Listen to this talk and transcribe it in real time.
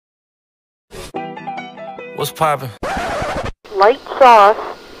What's poppin'? Light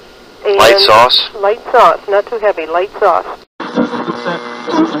sauce. And Light sauce? Light sauce, not too heavy, light sauce.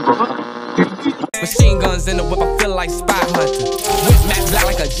 Machine guns in the whip, I feel like Spy Hunter. Whip Mac fly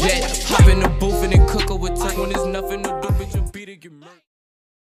like a jet. Hop in the booth and then cook her with time. When there's nothing to do, bitch, you beat it, get murdered.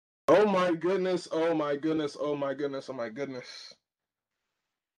 Oh my goodness, oh my goodness, oh my goodness, oh my goodness.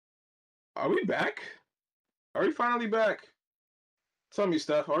 Are we back? Are we finally back? Tell me,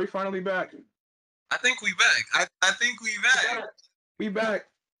 Steph, are we finally back? I think we back. I think we back. We back.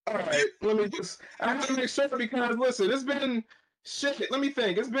 All right, let me just, I have to make sure because, listen, it's been, shit, let me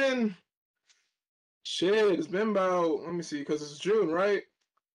think. It's been about, let me see, because it's June, right?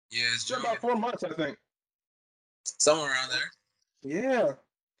 Yeah, it's been about 4 months, I think. Somewhere around there. Yeah.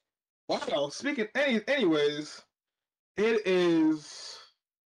 Wow, anyways, it is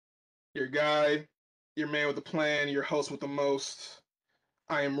your guy, your man with the plan, your host with the most.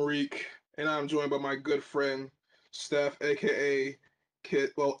 I am Reek, and I'm joined by my good friend, Stef, aka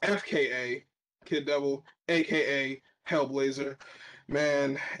FKA, Kid Devil, aka Hellblazr.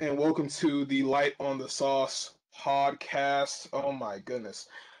 Man, and welcome to the Light on the Sauce podcast. Oh my goodness.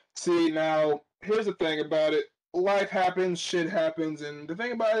 See, now, here's the thing about it. Life happens, shit happens, and the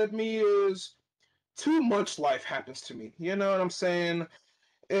thing about me is too much life happens to me. You know what I'm saying?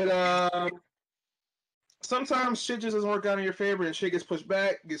 It sometimes shit just doesn't work out in your favor, and shit gets pushed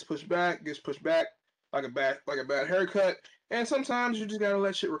back, like a bad haircut. And sometimes you just gotta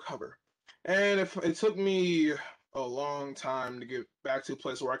let shit recover. And if it took me a long time to get back to a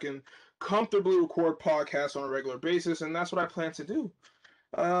place where I can comfortably record podcasts on a regular basis, and that's what I plan to do.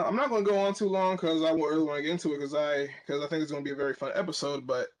 I'm not going to go on too long because I won't really want to get into it because I think it's going to be a very fun episode.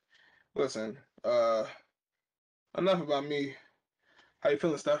 But listen, enough about me. How you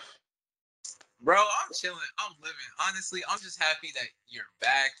feeling, Steph? Bro, I'm chilling. I'm living. Honestly, I'm just happy that you're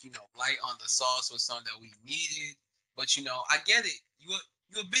back. You know, Light on the Sauce was something that we needed. But, you know, I get it. You're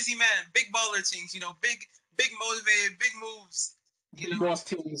a busy man. Big baller teams, you know, big motivated, big moves. Big boss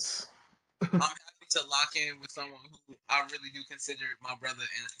teams. I'm happy to lock in with someone who I really do consider my brother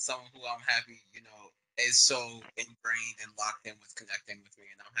and someone who I'm happy, you know, is so ingrained and locked in with connecting with me.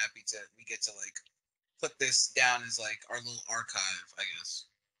 And I'm happy we get to like put this down as like our little archive, I guess.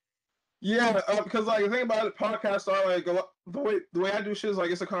 Yeah, because like the thing about it, podcasts are like the way I do shit is like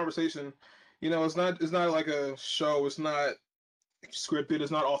it's a conversation. You know, it's not like a show. It's not scripted.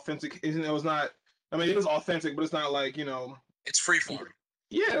 It's not authentic. It was not. I mean, it is authentic, but it's not like, you know. It's freeform.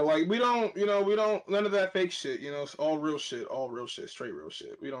 Yeah, like we don't none of that fake shit. You know, it's all real shit, straight real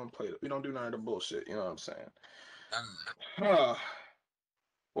shit. We don't do none of the bullshit. You know what I'm saying?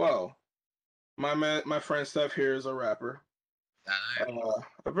 Well, my friend Steph here is a rapper.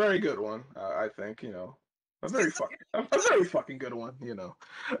 A very good one, I think. You know, a very fucking good one. You know.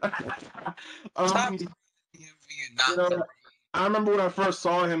 You know, I remember when I first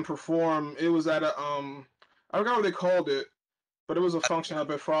saw him perform. It was at a I forgot what they called it, but it was a function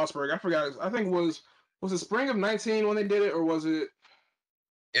up at Frostburg. I forgot. I think was it spring of 19 when they did it, or was it?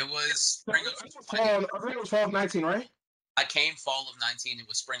 It was spring of 20. I think it was fall of 19, right? I came fall of 19. It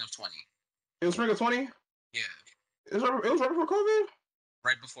was spring of 20. It was spring of 20? Yeah. It was right before COVID?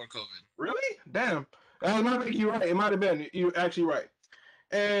 Right before COVID. Really? Damn. You're right. It might have been. You're actually right.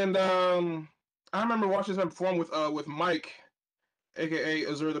 And I remember watching him perform with Mike, aka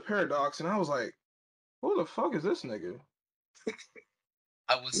Azure the Paradox, and I was like, who the fuck is this nigga?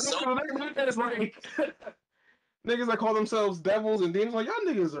 I was so niggas like niggas that call themselves devils and demons, like y'all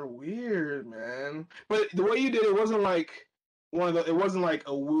niggas are weird, man. But the way you did it wasn't like it wasn't like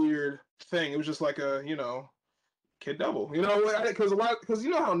a weird thing. It was just like a, you know, Kid Devil. You know, because you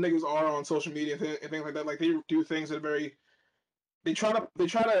know how niggas are on social media and things like that. Like they do things that are very. They try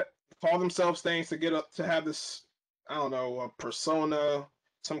to call themselves things to to have this, I don't know, a persona,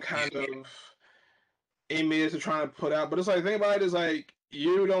 some kind of image they're trying to put out. But it's like the thing about it is like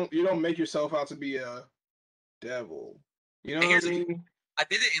you don't make yourself out to be a devil. You know what I mean? I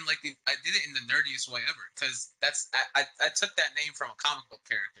did it in the nerdiest way ever, because I took that name from a comic book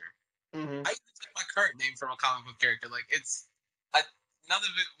character. Mm-hmm. I even took my current name from a comic book character. Like none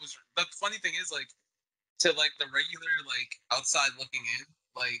of it was. The funny thing is, like, to like the regular like outside looking in,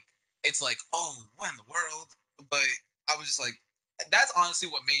 like it's like, oh, what in the world? But I was just like, that's honestly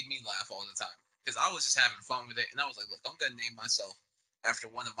what made me laugh all the time, because I was just having fun with it, and I was like, look, I'm gonna name myself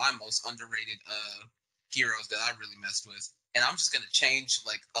after one of my most underrated heroes that I really messed with, and I'm just gonna change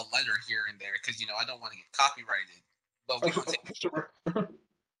like a letter here and there, because, you know, I don't want to get copyrighted. But we gonna take sure.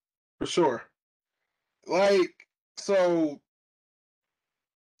 For sure. Like, so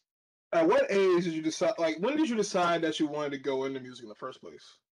at what age did you decide? Like, when did you decide that you wanted to go into music in the first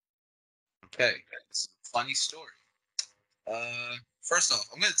place? Okay, it's a funny story. First off,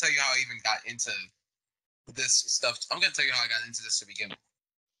 I'm gonna tell you how I even got into this stuff. I'm gonna tell you how I got into this to begin with.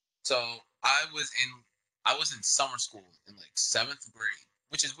 So I was in summer school in like 7th grade,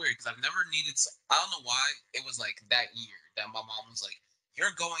 which is weird because I've never needed. I don't know why it was like that year that my mom was like,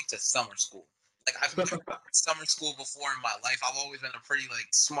 "You're going to summer school." Like I've never been to summer school before in my life. I've always been a pretty like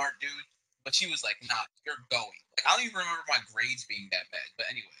smart dude, but she was like, "Nah, you're going." Like I don't even remember my grades being that bad. But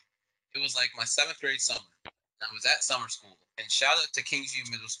anyway, it was like my 7th grade summer. And I was at summer school, and shout out to Kingsview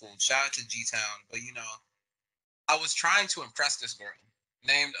Middle School, shout out to G Town. But I was trying to impress this girl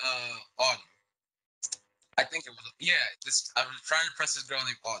named Autumn. I think it was this. I was trying to impress this girl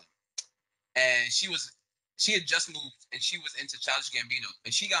named Autumn, and she had just moved, and she was into Childish Gambino,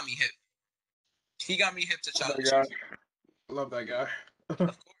 and she got me hip. He got me hip to Love that Childish guy. Gambino, Love that guy. of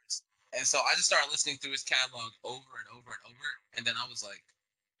course. And so I just started listening through his catalog over and over and over, and then I was like,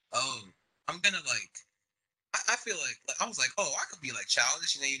 oh, I'm gonna like. I feel like I was like, oh, I could be like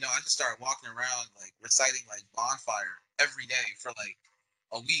Childish, and then I just started walking around like reciting like Bonfire every day for like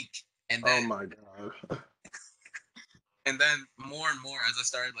a week, and Oh then my god. and then more and more as I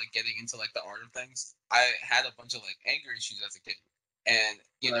started like getting into like the art of things, I had a bunch of like anger issues as a kid, and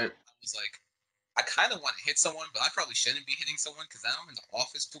Right. I was like, I kind of want to hit someone, but I probably shouldn't be hitting someone because I'm in the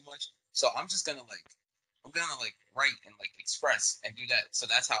office too much. So I'm gonna like write and like express and do that. So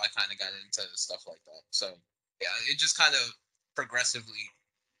that's how I kind of got into stuff like that. So yeah, it just kind of progressively,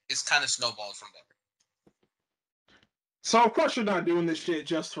 it's kind of snowballed from there. So of course you're not doing this shit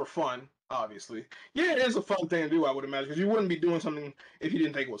just for fun, obviously. Yeah, it is a fun thing to do, I would imagine, because you wouldn't be doing something if you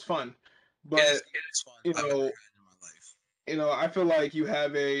didn't think it was fun. But It is fun you I've ever know, had in my life. I feel like you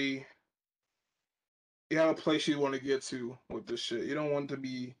have a place you want to get to with this shit. You don't want to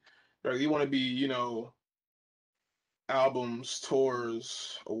be, like, you want to be, albums,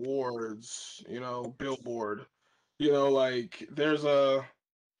 tours, awards, Billboard. Like there's a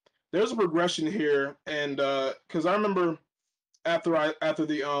progression here, and because I remember after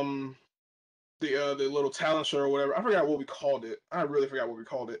the little talent show or whatever. I forgot what we called it. I really forgot what we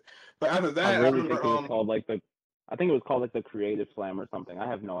called it. But after I that, I really remember think it was called like the. I think it was called like the Creative Slam or something. I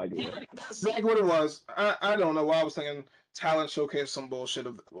have no idea. that's exactly what it was. I don't know why I was thinking talent showcase some bullshit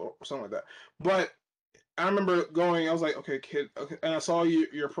or something like that. But I remember going. I was like, okay, kid, okay, and I saw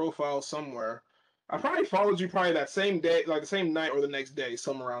your profile somewhere. I probably followed you probably that same day, like the same night or the next day,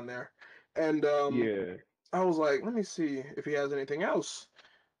 somewhere around there. And Yeah. I was like, let me see if he has anything else.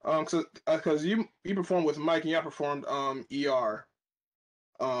 Because you performed with Mike and y'all performed ER.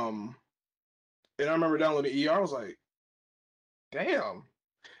 Um, and I remember downloading ER. I was like, damn.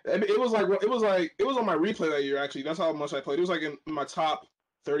 It was on my replay that year. Actually, that's how much I played. It was like in my top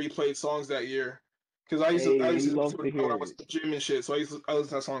 30 played songs that year. Because I Hey, used we to love listen to to it when I hear was it. at the gym and shit. So I listened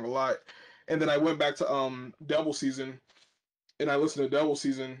to that song a lot. And then I went back to Devil Season and I listened to Devil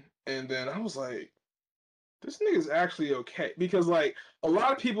Season and then I was like, this nigga's actually okay. Because like a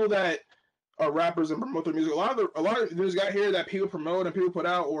lot of people that are rappers and promote their music, a lot of there's got here that people promote and people put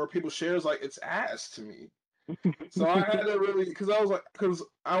out or people shares like it's ass to me. So I had to really, because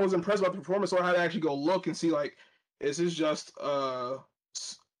I was impressed by the performance, so I had to actually go look and see like, is this just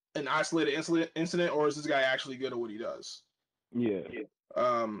an isolated incident, or is this guy actually good at what he does? Yeah.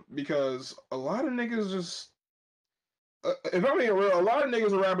 Because a lot of niggas just, if I'm being real, a lot of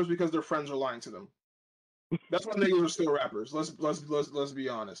niggas are rappers because their friends are lying to them. That's why niggas are still rappers. Let's be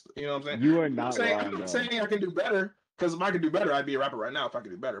honest. You know what I'm saying? You are I'm not not saying wrong though. I can do better because if I could do better, I'd be a rapper right now if I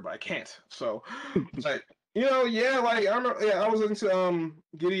could do better, but I can't. So, but yeah, like I remember, yeah, I was into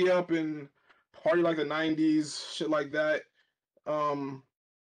Giddy Up and Party like the '90s, shit like that. And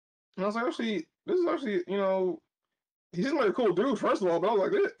I was like, actually, this is actually, he seems like a cool dude, first of all, but I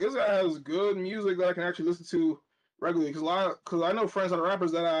was like, this guy has good music that I can actually listen to regularly because I know friends that are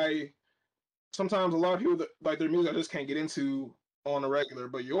rappers that I sometimes a lot of people that like their music I just can't get into on a regular,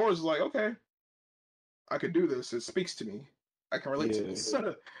 but yours is like, okay, I could do this. It speaks to me. I can relate to Yeah. this.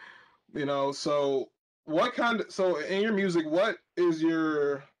 So so in your music, what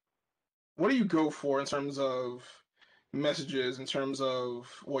do you go for in terms of messages, in terms of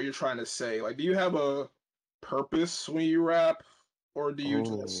what you're trying to say? Like, do you have a purpose when you rap, or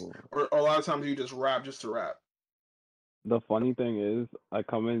Oh. or a lot of times you just rap just to rap? The funny thing is, I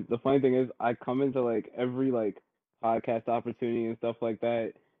come into like every like podcast opportunity and stuff like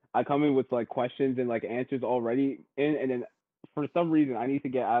that. I come in with like questions and like answers already in, and then for some reason I need to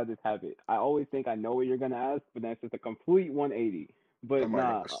get out of this habit. I always think I know what you're gonna ask, but then it's just a complete 180. Oh But my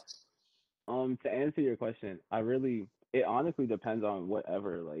nah, gosh. to answer your question, it honestly depends on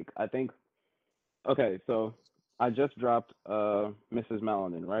whatever. Like I think, okay, so I just dropped Mrs.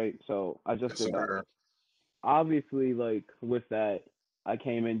 Melanin, right? So I just Yes, did that. sir. Obviously, like with that, I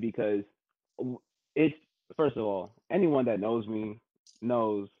came in because it's first of all, anyone that knows me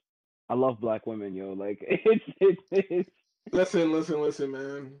knows I love black women, yo. Like it's Listen,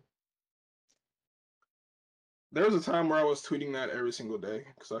 man. There was a time where I was tweeting that every single day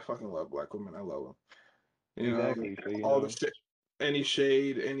because I fucking love black women. I love them. You know, exactly. So you all the know, shit, any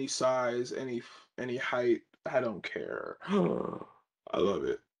shade, any size, any height. I don't care. I love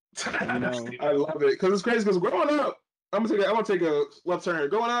it. you know, I love it because it's crazy. Because growing up, I'm gonna take a left turn here.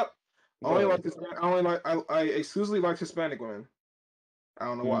 Growing up, I only go like this. I only like I exclusively like Hispanic women. I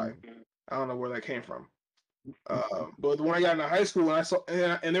don't know why. ahead. I don't know where that came from. But when I got into high school, and I saw,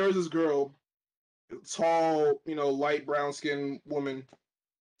 and there was this girl, tall, light brown skinned woman,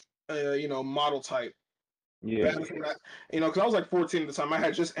 model type. Yeah, That, because I was like 14 at the time. I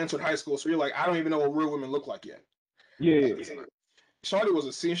had just entered high school, so you're like, I don't even know what real women look like yet. yeah, At yeah. the time. Shawty was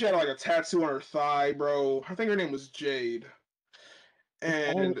a scene. She had like a tattoo on her thigh, bro. I think her name was Jade.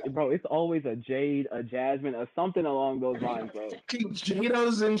 It's all, And bro. It's always a Jade, a Jasmine, or something along those lines, bro. fucking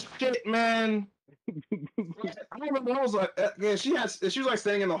Jadas and shit, man. I remember I was like, yeah, she was like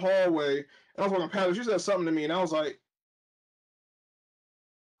standing in the hallway, and I was walking past her. She said something to me, and I was like,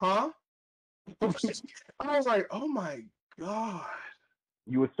 huh? I was like, oh my god.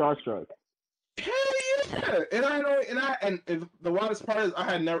 You were starstruck. Hell yeah! And I know, and the wildest part is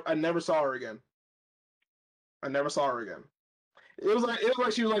I never saw her again. I never saw her again. It was like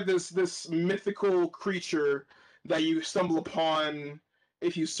she was like this mythical creature that you stumble upon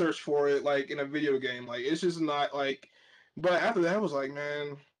if you search for it, like in a video game. Like it's just not like. But after that, I was like,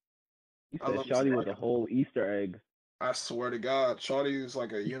 man, You I said love this. Shawty was a whole Easter egg. I swear to God, Shawty is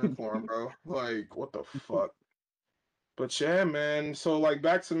like a unicorn, bro. Like what the fuck. But yeah, man. So like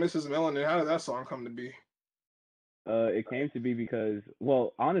back to Mrs. Melanin. How did that song come to be? It came to be because,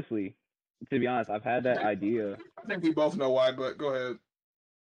 well, honestly, to be honest, I've had that idea. I think we both know why, but go ahead.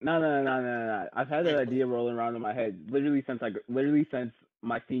 No. I've had that idea rolling around in my head literally since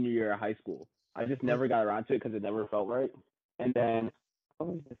my senior year of high school. I just never got around to it because it never felt right. And then I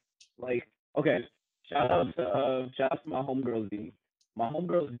was just like, okay, shout out to my homegirl Z. My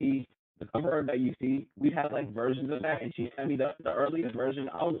homegirl Z, the cover art that you see, we had like versions of that, and she sent me the earliest version.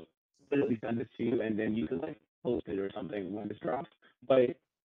 I'll literally send it to you, and then you can like post it or something when this drops. But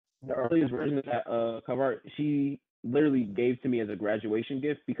the earliest version of that cover art, she literally gave to me as a graduation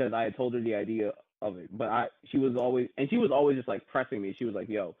gift because I had told her the idea of it. But she was always just like pressing me. She was like,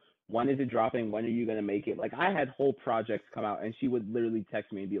 "Yo, when is it dropping? When are you gonna make it?" Like I had whole projects come out, and she would literally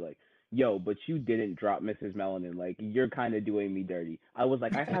text me and be like, "Yo, but you didn't drop Mrs. Melanin. Like you're kind of doing me dirty." I was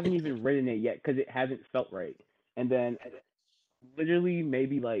like, "I haven't even written it yet because it hasn't felt right." And then literally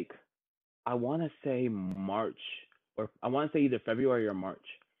maybe like I want to say March or I want to say either February or March.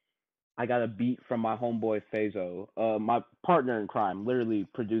 I got a beat from my homeboy Fazo. My partner in crime literally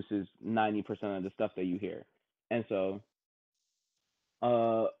produces 90% of the stuff that you hear. And so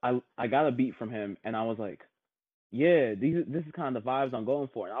I got a beat from him and I was like, yeah, this is kind of the vibes I'm going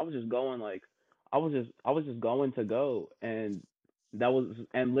for. And I was just going like I was just going to go and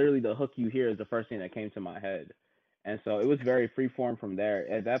literally the hook you hear is the first thing that came to my head. And so it was very free form from there.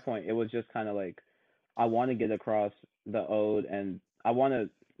 At that point it was just kind of like I want to get across the ode and I want to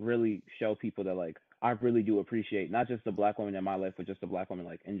really show people that like I really do appreciate not just the black woman in my life, but just the black woman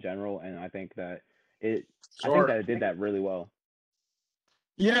like in general. And it, I think Sure. that it did that really well.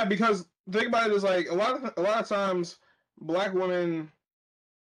 Yeah, because think about it is like a lot of times black women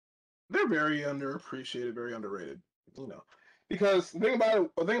they're very underappreciated, very underrated. You know, because the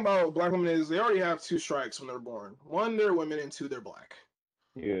thing about black women is they already have two strikes when they're born. One, they're women, and two, they're black.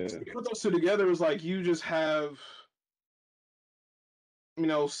 So Yeah. you put those two together, it's like you just have,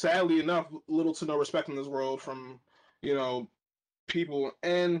 sadly enough, little to no respect in this world from, you know, people.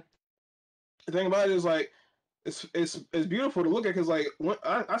 And the thing about it is like it's beautiful to look at because like when,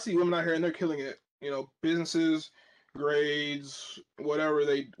 I see women out here and they're killing it. Businesses, grades, whatever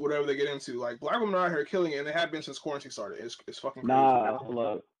they get into. Like black women are out here killing it, and they have been since quarantine started. It's fucking crazy. Nah,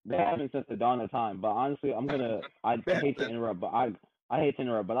 look, they haven't since the dawn of time. But honestly, They I have hate to been. interrupt, but I hate to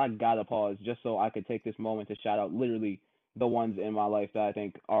interrupt, but I gotta pause just so I could take this moment to shout out literally the ones in my life that I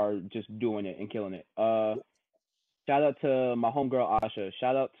think are just doing it and killing it. Shout out to my homegirl Asha.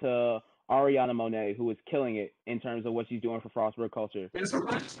 Shout out to Ariana Monet, who is killing it in terms of what she's doing for Frostburg culture. It's stuff.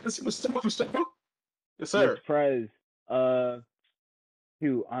 Yes, Miss sir. Prez, uh,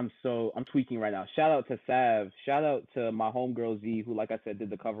 dude, I'm tweaking right now. Shout out to Sav. Shout out to my homegirl Z, who, like I said, did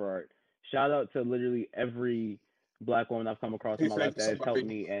the cover art. Shout out to literally every black woman I've come across in You my life think that has helped somebody?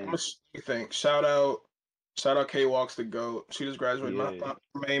 me. How And much do you think? Shout out. Shout out K Walks the GOAT. She just graduated. Yeah,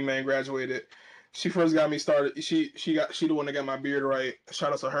 My main man graduated. She first got me started. She the one that got my beard right.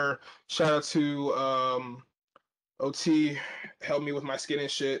 Shout out to her. Shout out to OT, helped me with my skin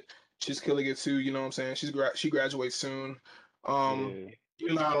and shit. She's killing it too. You know what I'm saying? She graduates soon. Um, yeah.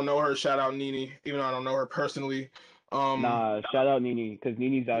 even though I don't know her, shout out Nini. Even though I don't know her personally. Um, Nah, shout out Nini because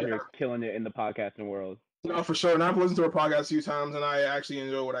Nini's out yeah, here killing it in the podcasting world. no, for sure. And I've listened to her podcast a few times, and I actually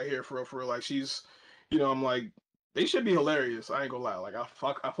enjoy what I hear for real. For real. Like she's, I'm like, they should be hilarious. I ain't gonna lie. Like I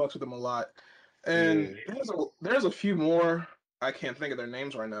fucks with them a lot. And Yeah. there's a few more. I can't think of their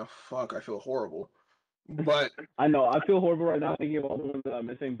names right now. Fuck, I feel horrible. But I know. I feel horrible right now thinking of all the ones that I'm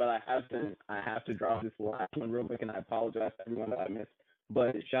missing, but I have to drop this last one real quick, and I apologize to everyone that I missed.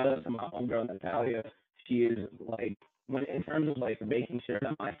 But shout out to my homegirl Natalia. She is like when in terms of like making sure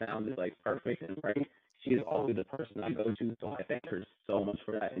that my sound is like perfect and right. She is always the person I go to, so I thank her so much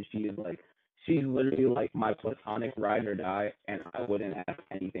for that. And she's literally like my platonic ride or die, and I wouldn't ask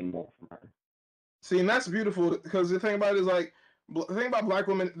anything more from her. see, and that's beautiful because the thing about it is like the thing about black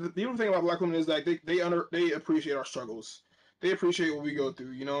women. The beautiful thing about black women is like they appreciate our struggles. They appreciate what we go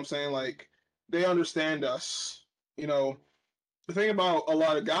through. You know what I'm saying? Like they understand us. You know, the thing about a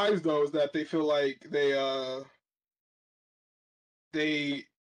lot of guys though is that they feel like they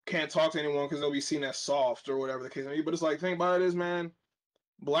can't talk to anyone because they'll be seen as soft or whatever the case may be. But it's like the thing about it is, man,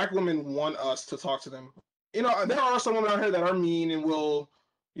 black women want us to talk to them. You know, there are some women out here that are mean and will,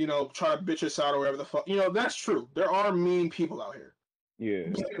 try to bitch us out or whatever the fuck. You know, that's true. There are mean people out here. Yeah.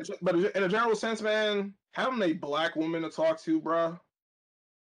 But in a general sense, man, having a black woman to talk to, bruh,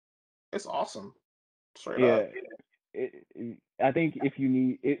 it's awesome. Straight up. Yeah. I think if you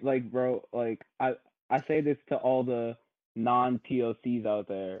need it, like, bro, like I say this to all the non POCs out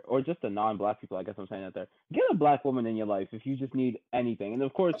there, or just the non black people. I guess I'm saying out there. Get a black woman in your life if you just need anything, and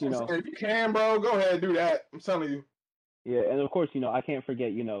of course, That's what I'm saying. If you can, bro, go ahead and do that. I'm telling you. yeah, and of course, I can't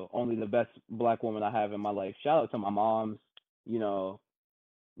forget, only the best black woman I have in my life. Shout out to my moms, you know,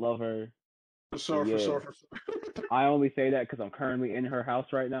 love her, For and sure, for yeah, sure, for sure. I only say that because I'm currently in her house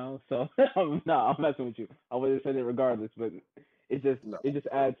right now, so I'm messing with you. I would have said it regardless, but No. it just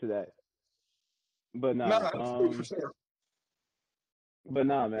adds to that. But No, nah, absolutely, for sure. but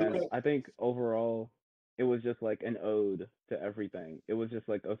nah, man. I think overall, it was just like an ode to everything. It was just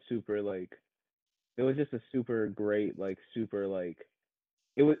like it was just a super great, like super like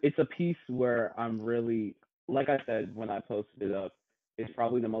it's a piece where I'm really, like I said when I posted it up, it's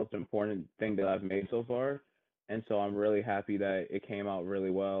probably the most important thing that I've made so far, and so I'm really happy that it came out really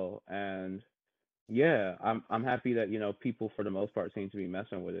well, and yeah, I'm happy that people for the most part seem to be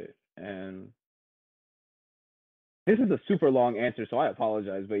messing with it, and this is a super long answer, so I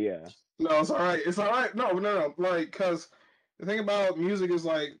apologize, but yeah. No, it's all right. It's all right. No, no, no. Like, because the thing about music is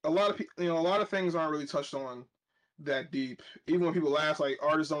like a lot of people, a lot of things aren't really touched on that deep. Even when people ask, like,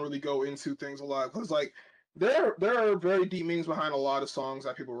 artists don't really go into things a lot because, like, there are very deep meanings behind a lot of songs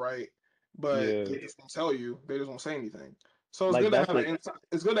that people write, but Yeah. they just won't tell you. They just won't say anything. So it's Like good to that's have an like, inside.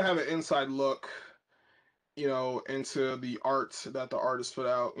 It's good to have an inside look, into the art that the artist put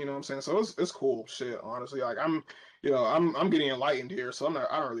out. You know what I'm saying? So it's cool shit, honestly. Like I'm getting enlightened here, so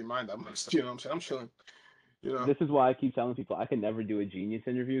I don't really mind that much. You know what I'm saying? I'm chilling. You know, this is why I keep telling people I can never do a genius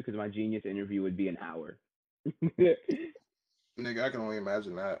interview because my genius interview would be an hour. nigga, I can only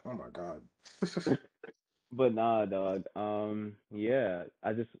imagine that. Oh my god. But nah, dog. Yeah,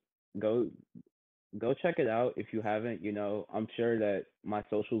 I just go go check it out if you haven't. I'm sure that my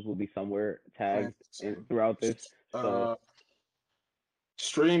socials will be somewhere tagged throughout this. So Uh,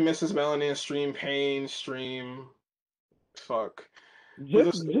 stream Mrs. Melanin, stream Pain, stream fuck.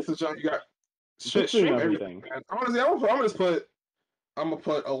 just What's just the junk you got? just Shit, stream stream everything, everything. man. Honestly, I'm gonna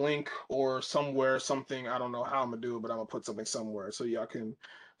put a link or somewhere something. I don't know how I'm gonna do it, but I'm gonna put something somewhere so y'all can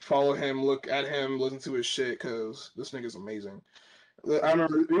follow him, look at him, listen to his shit because this nigga's amazing. I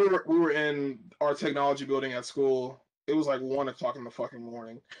remember we were in our technology building at school. It was like 1 o'clock in the fucking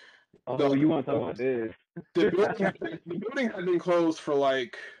morning. Oh, you want to talk The about this? the building had been closed for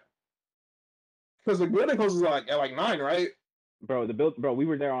like because the building closes like at like 9, right? Bro, we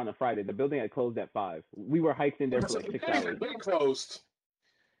were there on a Friday. The building had closed at 5. We were hiked in there for So like the six building hours. had been closed,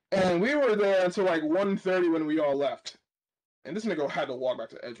 and we were there until like 1:30 when we all left. And this nigga had to walk back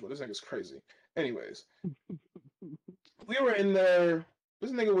to Edgewood. This nigga's crazy. Anyways, we were in there.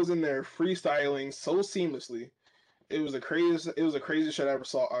 This nigga was in there freestyling so seamlessly. It was the craziest. It was the craziest shit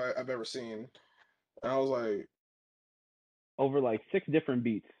I've ever seen. And I was like, Over like 6 different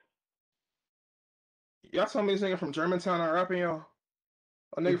beats. y'all tell me this nigga from Germantown not rapping, y'all?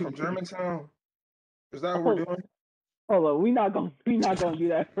 A nigga from Germantown? Is that what we're Oh, doing? Hold on, we not gonna do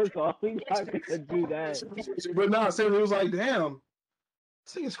that. First of all, we not gonna do that. But nah, seriously, it was like, damn,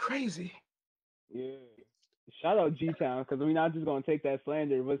 this thing is crazy. Yeah. Shout out G Town, because we're not just gonna take that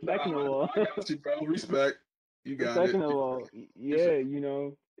slander. But second of all, I got you, bro. Respect. You got it. second of all, yeah,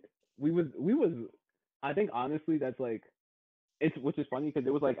 we was. I think honestly, that's like it's which is funny because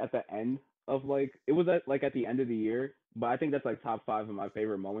it was like at the end of like it was at the end of the year, but I think that's like top five of my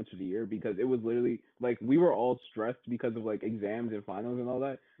favorite moments of the year because it was literally like we were all stressed because of like exams and finals and all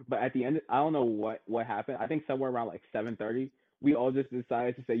that. But at the end, I don't know what happened. I think somewhere around like 7:30, we all just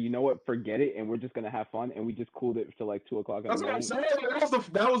decided to say, you know what, forget it, and we're just gonna have fun, and we just cooled it till like 2 o'clock in the That's what I'm morning. saying.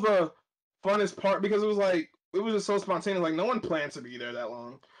 That was the funnest part because it was just so spontaneous. Like no one planned to be there that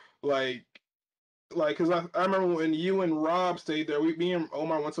long. Like because I remember when you and Rob stayed there. Me and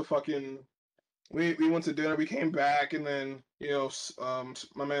Omar went to fucking. We went to dinner. We came back, and then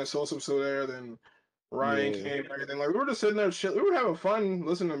my man Sosa was still there. Then Ryan Yeah, came and everything. Like we were just sitting there, we were having fun,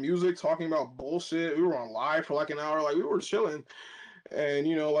 listening to music, talking about bullshit. We were on live for like an hour. Like we were chilling, and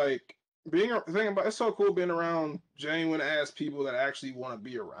like thinking about it's so cool being around genuine ass people that actually want to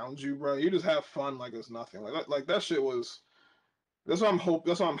be around you, bro. You just have fun like it's nothing. Like that shit was. That's what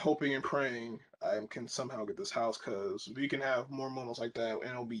I'm hoping and praying I can somehow get this house because we can have more moments like that and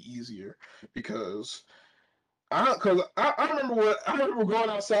it'll be easier because I remember going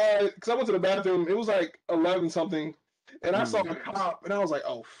outside because I went to the bathroom. It was like 11 something, and I saw a cop and I was like,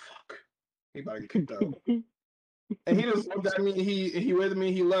 oh fuck, he about to get kicked out. And he just looked at me. He waved at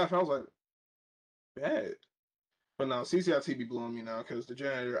me. He left. I was like, bad. But now CCIT be blowing me now because the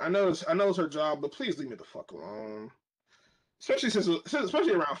janitor. I know it's her job, but please leave me the fuck alone.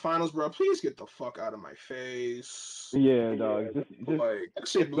 Especially around finals, bro. Please get the fuck out of my face. yeah, dog. Just Like that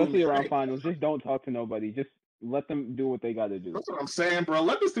shit blew especially me. around finals, just don't talk to nobody. Just let them do what they got to do. That's what I'm saying, bro.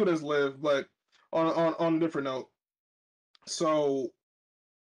 Let the students live. But on a different note, so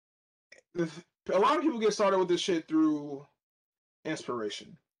a lot of people get started with this shit through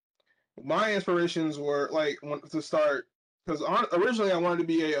inspiration. My inspirations were like to start because originally I wanted to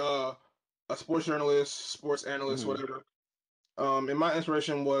be a sports journalist, sports analyst, Hmm. whatever. And my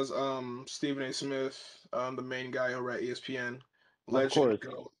inspiration was Stephen A. Smith, the main guy over at ESPN. Of Legend, course,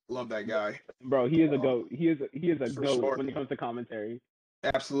 goat. Love that guy. bro. He is a goat. He is a For goat sure. when it comes to commentary.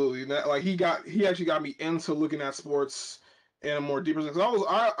 Absolutely. Like he actually got me into looking at sports in a more deeper sense.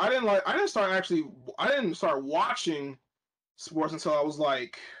 I didn't start watching sports until I was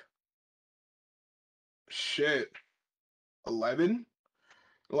like shit 11.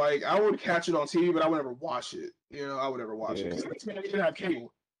 Like I would catch it on TV, but I would never watch it. I would never watch it Yeah. because I didn't have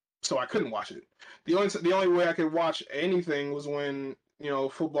cable, so I couldn't watch it. The only way I could watch anything was when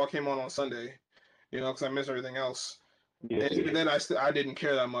football came on Sunday. Because I missed everything else. Yeah. And even then, I didn't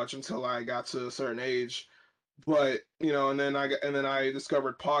care that much until I got to a certain age. But and then I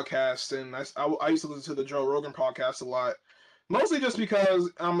discovered podcasts, and I used to listen to the Joe Rogan podcast a lot, mostly just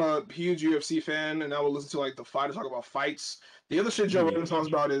because I'm a huge UFC fan, and I would listen to like the fight to talk about fights. The other shit Joe Mhm. Rogan talks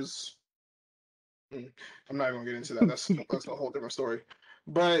about is I'm not even gonna get into that. That's a whole different story.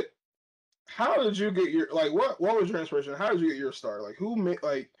 But how did you get your what was your inspiration? How did you get your start? Like who made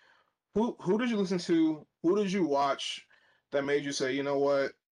who did you listen to? Who did you watch that made you say, you know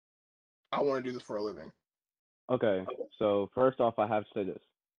what, I want to do this for a living? Okay, so first off, I have to say this: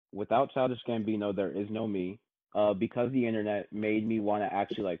 without Childish Gambino, there is no me. Because the internet made me want to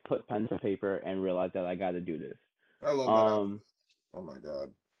actually like put pen to paper and realize that I got to do this. I love that album. Um, Oh my god.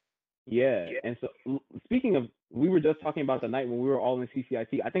 yeah, and so speaking of, we were just talking about the night when we were all in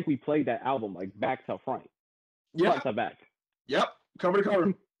CCIT. I think we played that album like back to front, Yeah. front to back. Yep. Cover to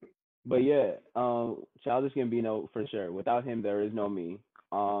cover. But yeah, Childish Gambino for sure. Without him, there is no me.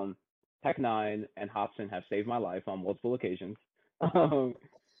 Tech Nine and Hobson have saved my life on multiple occasions. Um,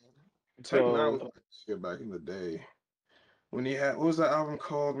 Tech Nine so, was good back in the day. When he had what was that album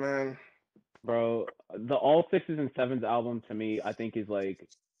called, man? bro, the All Sixes and Sevens album to me, I think is like,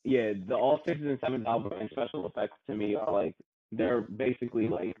 yeah, the All Sixes and Sevens album and Special Effects to me are like, they're basically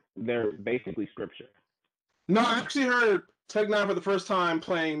scripture. No, I actually heard Tech Nine for the first time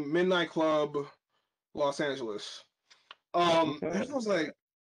playing Midnight Club, Los Angeles. Okay. And I was like,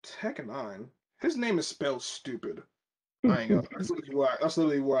 Tech Nine? His name is spelled stupid. I ain't gonna. That's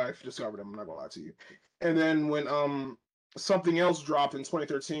literally where I discovered him. I'm not gonna lie to you. And then when something else dropped in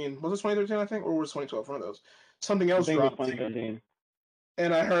 2013, was it 2013? I think, or was it 2012? One of those. Something I else think it was dropped, 2013.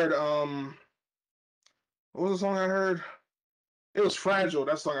 and I heard what was the song I heard? It was Fragile.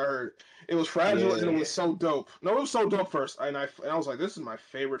 That's the song I heard. It was Fragile, and it Yeah. was so dope. No, it was so dope first, and I was like, this is my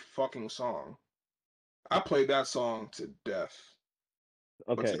favorite fucking song. I played that song to death.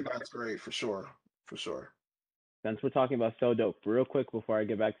 But Okay. that's great for sure, for sure. since we're talking about So Dope, real quick before I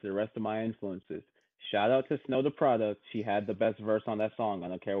get back to the rest of my influences, shout out to Snow the Product. She had the best verse on that song. I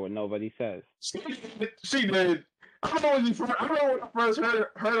don't care what nobody says. She did. I don't know when you first, I don't know when I first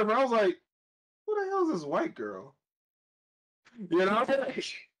heard of her. I was like, who the hell is this white girl? You know, I was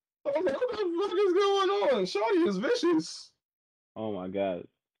like, what the fuck is going on? Shawty is vicious. Oh my god.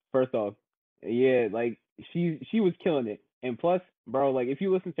 First off, yeah, like she was killing it. And plus, bro, like if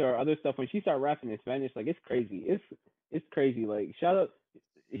you listen to her other stuff when she started rapping in Spanish, like it's crazy. It's crazy. Like shout out,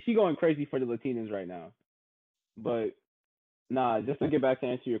 she going crazy for the Latinas right now. But nah, just to get back to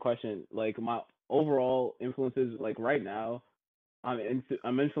answer your question, like my overall influences, like right now, I'm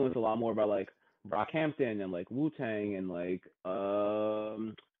influenced a lot more by like Brockhampton and like Wu Tang and like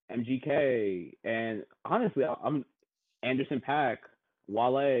MGK and honestly, I'm Anderson Paak,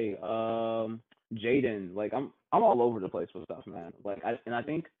 Wale, Jaden. Like I'm all over the place with stuff, man. Like I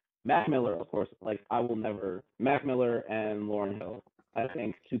think Mac Miller, of course. Like I will never Mac Miller and Lauryn Hill. I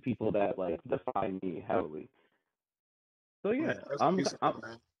think two people that like define me heavily. So yeah, Man, that's a piece I'm of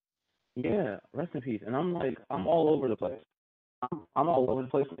man. yeah, rest in peace. And I'm like I'm all over the place. I'm all over the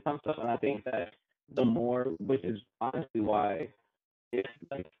place when it comes to stuff, and I think that the more, which is honestly why if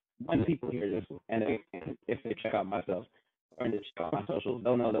like when people hear this and if they check out my stuff or they check out my socials,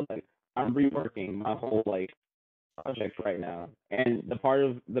 they'll know that like I'm reworking my whole like project right now. And the part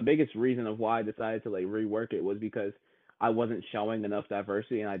of the biggest reason of why I decided to like rework it was because I wasn't showing enough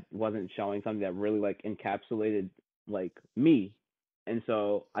diversity and I wasn't showing something that really like encapsulated like me. And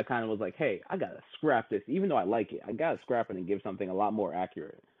so I kind of was like, hey, I gotta scrap this, even though I like it. I gotta scrap it and give something a lot more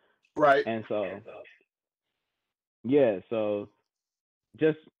accurate. Right. And so yeah, so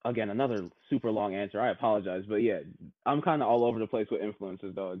just again another super long answer. I apologize, but yeah, I'm kind of all over the place with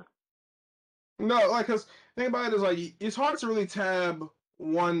influences, dog. No, like, cause thing about it is like it's hard to really tab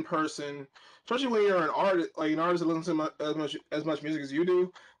one person, especially when you're an artist, like an artist that listens to as much music as you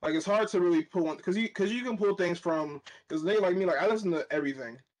do. Like it's hard to really pull one because you can pull things from because they like me like I listen to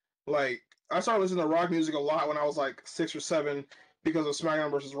everything. Like I started listening to rock music a lot when I was like 6 or 7 because of SmackDown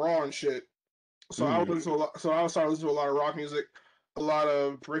versus Raw and shit. So I would Mm. listen to a lot. So I started listening to a lot of rock music, a lot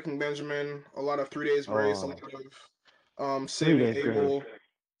of Breaking Benjamin, a lot of 3 Days Grace, a Oh, lot of 3 Saving Days Grace. Abel,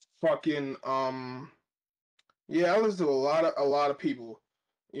 fucking yeah, I listen to a lot of people.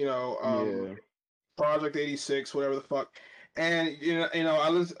 You know, Yeah. Project 86, whatever the fuck. And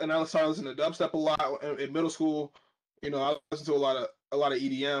I started listening to dubstep a lot in middle school. I listened to a lot of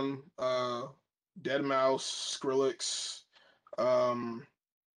EDM, Deadmau5, Skrillex. Um,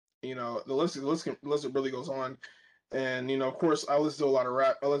 the list really goes on. And of course, I listen to a lot of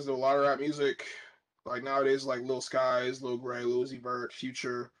rap. I listen to a lot of rap music. Like nowadays, like Lil Skies, Lil Gray, Lil Uzi Vert,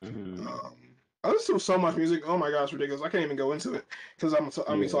 Future. Hmm. Um, I listen to so much music. Oh my gosh, ridiculous! I can't even go into it because I'm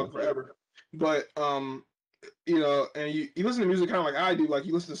be Yeah. talking forever. But and you listen to music kind of like I do. Like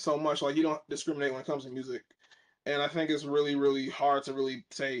you listen to so much, like you don't discriminate when it comes to music. And I think it's really, really hard to really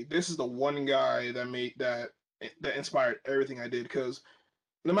say this is the one guy that inspired everything I did. Because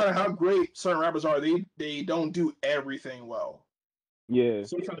no matter how great certain rappers are, they don't do everything well. Yeah.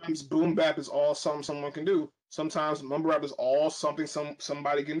 Sometimes boom bap is all someone can do. Sometimes mumble rap is all something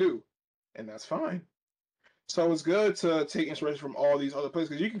somebody can do, and that's fine. So it's good to take inspiration from all these other places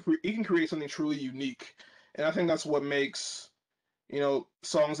because you can create something truly unique, and I think that's what makes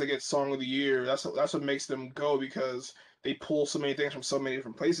songs that get song of the year. That's what makes them go because they pull so many things from so many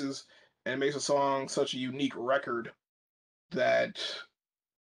different places, and it makes a song such a unique record that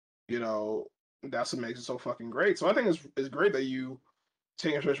you know that's what makes it so fucking great. So I think it's great that you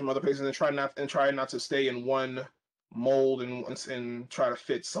take inspiration from other places and try not to stay in one mold and try to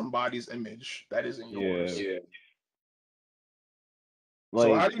fit somebody's image that isn't yours. Yeah. Yeah.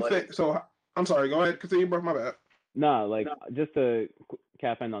 So how Like do you think? So I'm sorry. Go ahead. Continue, bro. My bad. nah, like just to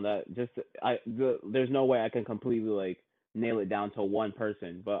cap in on that, there's no way I can completely like nail it down to one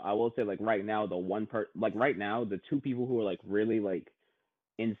person, but I will say like right now right now the two people who are like really like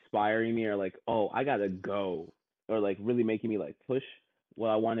inspiring me are like, oh, I gotta go, or like really making me like push what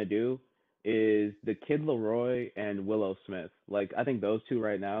I want to do is the Kid Leroy and Willow Smith. Like I think those two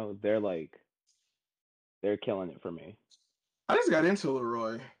right now, they're killing it for me. I just got into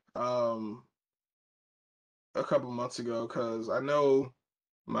Leroy um, a couple months ago because I know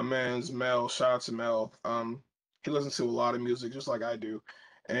my man's Mel. Shout out to Mel. He listens to a lot of music just like I do,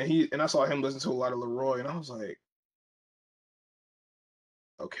 and I saw him listen to a lot of Leroy, and I was like,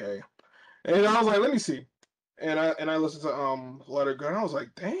 okay, and I was like, let me see, and I listened to Let Her Go, and I was like,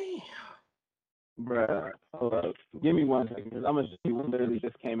 dang. Bruh, hold up. Give me 1 second. 'Cause I'm gonna see one literally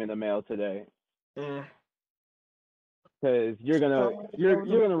just came in the mail today. Mm. Cause you're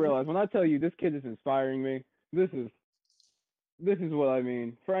gonna realize when I tell you this kid is inspiring me. this is what I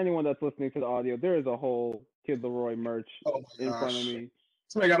mean. For anyone that's listening to the audio, there is a whole Kid Leroy merch Oh my in front of gosh. me.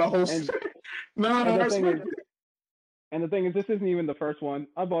 So I got a whole. And No, and I the thing respect is it. and the thing is this isn't even the first one.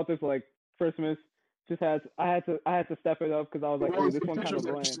 I bought this like Christmas. I had to step it up because I was like, ooh, Always this some one kind pictures of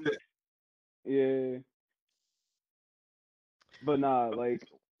and bland. shit. Yeah. But nah, like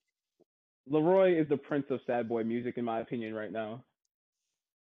Leroy is the prince of sad boy music in my opinion right now.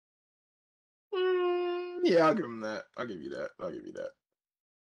 Yeah, I'll give him that. I'll give you that. I'll give you that.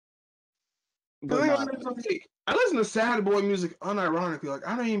 Because But nah, like, I listen to sad boy music unironically. Like,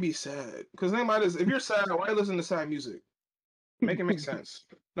 I don't even be sad. Because think about this: if you're sad, why you listen to sad music? Make it make sense.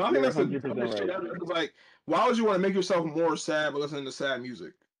 No, I think you're that's the 100% dumbest shit right. ever. It's like, why would you want to make yourself more sad by listening to sad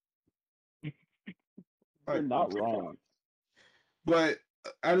music? You're Like, not wrong. but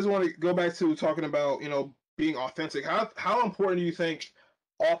I just want to go back to talking about being authentic. How important do you think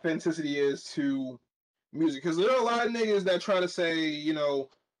authenticity is to music? Because there are a lot of niggas that try to say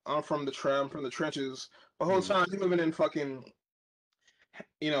I'm from the trenches, the whole Mhm. time you living in fucking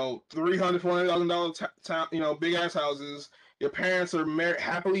 $300,000-$400,000 town, big ass houses. Your parents are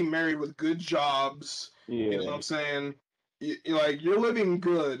happily married with good jobs. You know what Yeah. I'm saying? Like you're living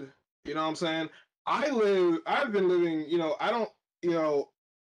good. You know what I'm saying? I've been living. I don't. You know,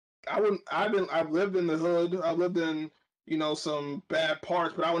 I wouldn't. I've lived in the hood. I've lived in some bad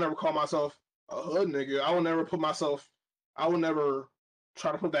parts, but I would never call myself a hood nigga. I would never put myself. I would never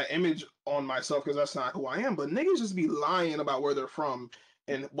try to put that image on myself because that's not who I am. But niggas just be lying about where they're from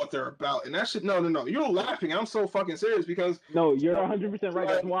and what they're about, and that shit. No, no, no. You're laughing. I'm so fucking serious because No, you're 100% right.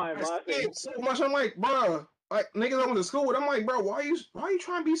 That's like why I'm I see laughing. it so much. I'm like, bruh, like niggas I went to school with. I'm like, bro, why you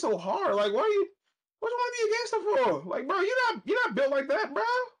trying to be so hard? Like, what you want to be a gangster for? Like, bro, you're not built like that, bro.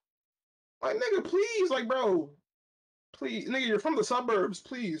 Like, nigga, please, like, bro, please, nigga, you're from the suburbs.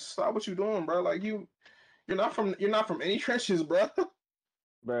 Please stop what you doing, bro. Like, you're not from any trenches, bro.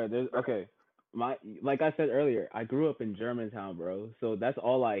 Bro, there's okay. My like I said earlier, I grew up in Germantown, bro. So that's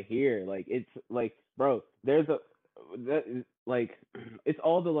all I hear. Like it's like, bro, there's a that like it's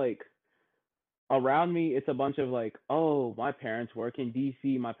all the like around me. It's a bunch of like, oh, my parents work in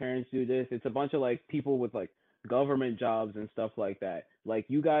DC, my parents do this. It's a bunch of like people with like government jobs and stuff like that. Like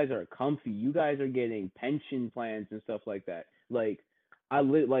you guys are comfy. You guys are getting pension plans and stuff like that. Like I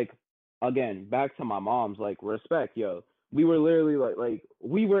lit like again, back to my mom's like respect, yo. We were literally like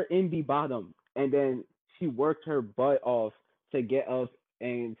we were in the bottom and then she worked her butt off to get us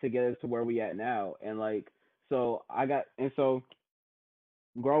and to get us to where we at now. And like so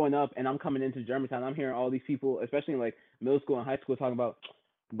growing up and I'm coming into Germantown, I'm hearing all these people, especially in like middle school and high school, talking about,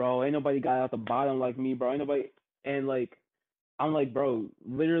 bro, ain't nobody got out the bottom like me, bro. Ain't nobody, and like, I'm like, bro,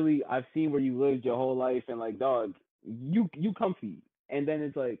 literally, I've seen where you lived your whole life, and like, dog, you comfy, and then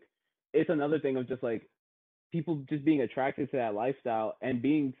it's like, it's another thing of just like people just being attracted to that lifestyle and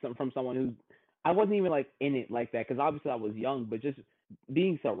being from someone who I wasn't even like in it like that because obviously I was young, but just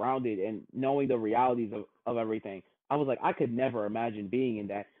being surrounded and knowing the realities of everything, I was like I could never imagine being in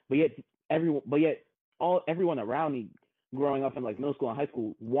that. But yet everyone around me growing up in like middle school and high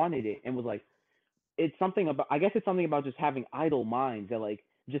school wanted it and was like it's something about I guess it's something about just having idle minds that like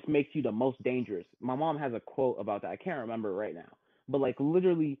just makes you the most dangerous. My mom has a quote about that. I can't remember it right now. But like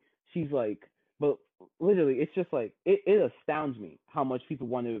literally she's like but literally it's just like it astounds me how much people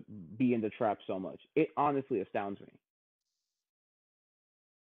want to be in the trap so much. It honestly astounds me.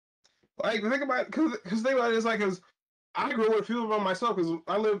 Like, think about because think about it, it's like because I grew up with a few of them myself because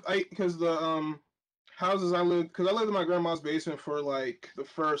because the houses I lived in my grandma's basement for like the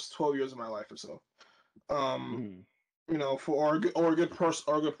first 12 years of my life or so. Um, Mm-hmm. for or a good portion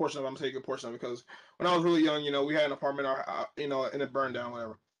of it. I'm saying a good portion of it because when I was really young, we had an apartment, and it burned down,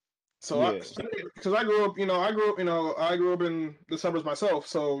 whatever. So Yeah, because I grew up, I grew up in the suburbs myself.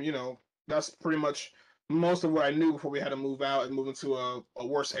 So that's pretty much most of what I knew before we had to move out and move into a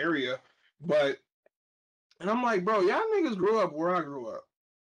worse area. But and I'm like, bro, y'all niggas grew up where I grew up.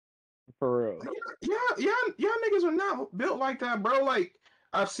 for real. Yeah, niggas are not built like that, bro. Like,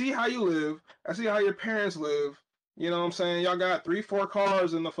 I see how you live. I see how your parents live. You know what I'm saying? Y'all got 3, 4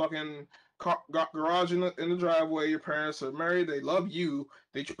 cars in the fucking garage in the driveway. Your parents are married. They love you.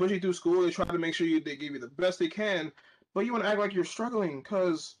 They push you through school. They try to make sure they give you the best they can. But you want to act like you're struggling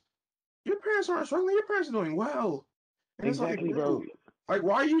because your parents aren't struggling. Your parents are doing well. And it's like, Exactly, bro, bro. like,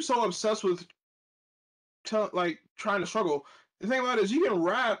 why are you so obsessed with trying to struggle? The thing about it is you can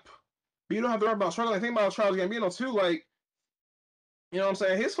rap, but you don't have to rap about struggling. The thing about Charles Gambino too, like, you know what I'm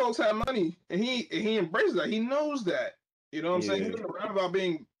saying? His folks have money, and he embraces that. He knows that. You know what I'm saying? He Yeah, doesn't rap about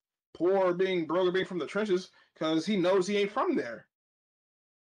being poor, or being broke, or being from the trenches because he knows he ain't from there.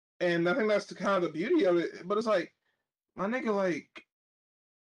 And I think that's the kind of the beauty of it. But it's like, my nigga, like,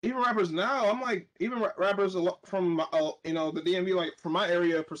 even rappers now, I'm like, even rappers from the DMV, like from my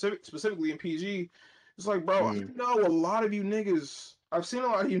area, specifically in PG, it's like, bro, I know a lot of you niggas. I've seen a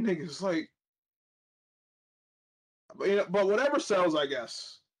lot of you niggas, like, but whatever sells, I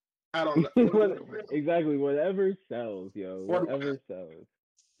guess. I don't know. Exactly, whatever sells, yo. Whatever sells.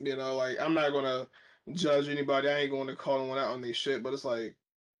 Like, I'm not gonna judge anybody. I ain't going to call anyone out on their shit, but it's like,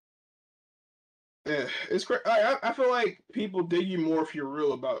 yeah, it's great. I feel like people dig you more if you're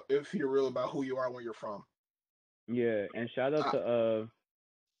real about who you are, where you're from. Yeah, and shout out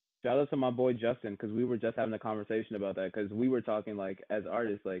to my boy Justin, because we were just having a conversation about that, because we were talking like as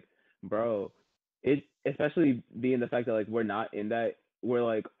artists, like, bro, it, especially being the fact that like we're not in that, we're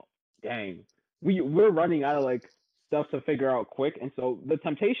like, dang, we're running out of like stuff to figure out quick, and so the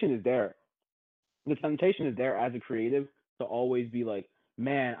temptation is there. The temptation is there as a creative to always be like,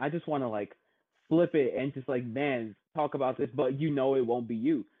 man, I just want to like flip it and just like, man, talk about this, but you know it won't be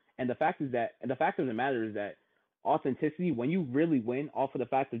you. And the fact of the matter is that authenticity, when you really win off of the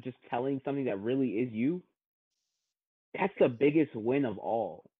fact of just telling something that really is you, that's the biggest win of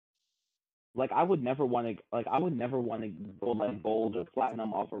all. Like I would never want to go like gold or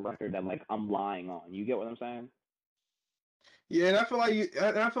platinum off a record that like I'm lying on. You get what I'm saying? Yeah, and I feel like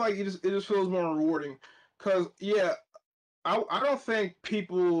it just feels more rewarding, cause yeah, I don't think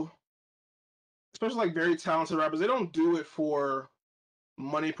people, especially like very talented rappers, they don't do it for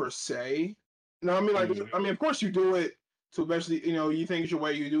money per se. No, I mean, like, of course you do it to eventually, you think it's your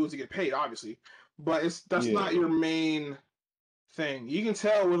way, you do it to get paid, obviously, but that's not your main thing. You can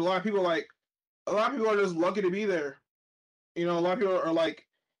tell with a lot of people, like, a lot of people are just lucky to be there. A lot of people are like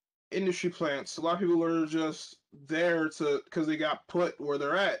industry plants. A lot of people are just there because they got put where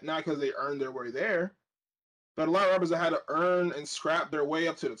they're at, not because they earned their way there. But a lot of rappers that had to earn and scrap their way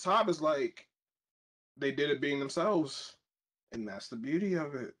up to the top is like they did it being themselves, and that's the beauty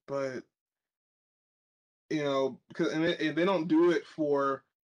of it. But because and they don't do it for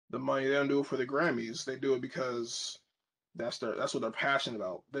the money. They don't do it for the Grammys. They do it because that's what they're passionate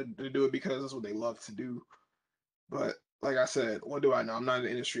about. They do it because that's what they love to do. But like I said, what do I know? I'm not in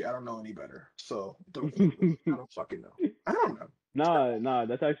the industry. I don't know any better. So I don't fucking know. I don't know. Nah,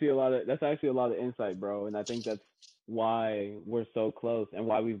 that's actually a lot of insight, bro. And I think that's why we're so close and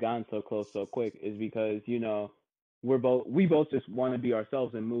why we've gotten so close so quick, is because, we both just want to be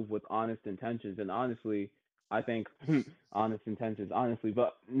ourselves and move with honest intentions. And honestly, I think honest intentions, honestly,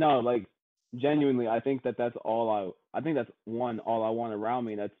 but no, like, genuinely, I think I think that's one, all I want around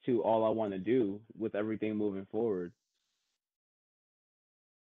me. That's two, all I want to do with everything moving forward.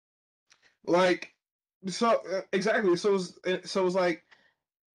 Like, so exactly. So it's like,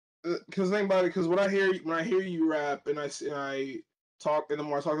 because think about it. Because when I hear you rap and I talk, and the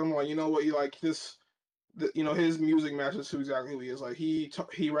more I talk, I'm like, you know what, you like this. His music matches who exactly who he is. Like,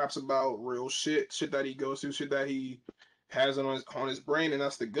 he raps about real shit that he goes through, shit that he has on his brain, and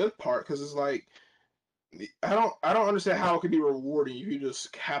that's the good part. Because it's like, I don't understand how it could be rewarding if you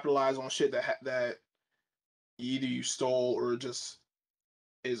just capitalize on shit that either you stole or just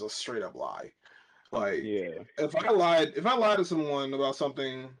is a straight up lie. Like, Yeah. if I lied to someone about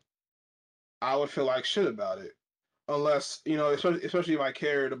something, I would feel like shit about it. Unless, especially if I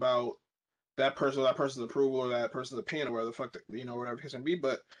cared about that person's approval or that person's opinion or whatever the fuck, whatever it can be.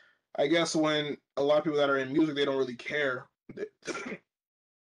 But I guess when a lot of people that are in music, they don't really care.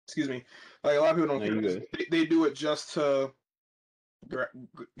 Excuse me. Like, a lot of people don't No, care you because good. they do it just to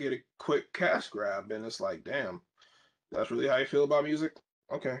get a quick cash grab. And it's like, damn, that's really how you feel about music?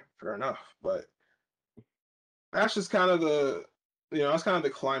 Okay, fair enough. But that's just kind of that's kind of the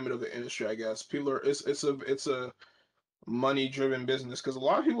climate of the industry, I guess. People are it's a money driven business, because a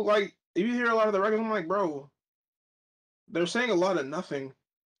lot of people, like, if you hear a lot of the records, I'm like, bro, they're saying a lot of nothing.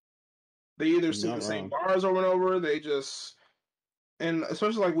 They either You're sing not the same wrong. bars over and over. They just, and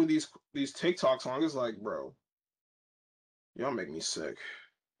especially like with these TikTok songs, it's like, bro, y'all make me sick.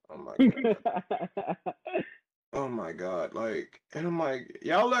 Oh my god. Oh my god. Like, and I'm like,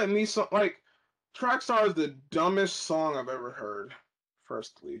 y'all let me like, Trackstar is the dumbest song I've ever heard.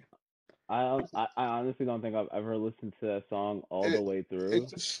 Firstly, I honestly don't think I've ever listened to that song all the it way through.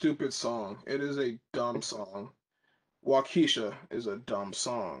 it's a stupid song. It is a dumb song. Waukesha is a dumb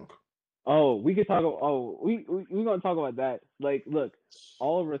song. Oh, we could talk. Oh, we gonna talk about that. Like, look,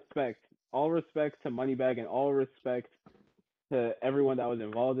 all respect to Moneybag, and all respect to everyone that was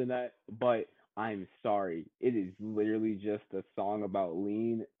involved in that. But I'm sorry, it is literally just a song about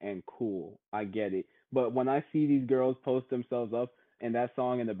lean and cool. I get it, but when I see these girls post themselves up and that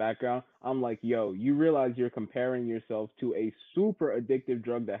song in the background, I'm like, yo, you realize you're comparing yourself to a super addictive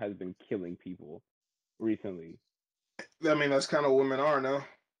drug that has been killing people recently. I mean, that's kind of what women are now.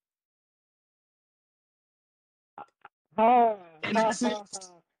 Ha In ha ha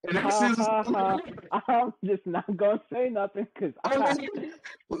essence, in ha essence, ha ha. I'm just not gonna say nothing because I mean,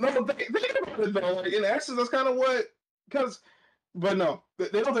 no, think about it though. Like in essence, that's kind of what, because, but no, they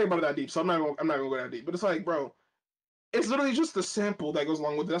don't think about it that deep. So I'm not gonna go that deep. But it's like, bro, it's literally just the sample that goes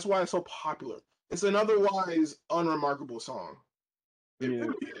along with it. That's why it's so popular. It's an otherwise unremarkable song. It yeah.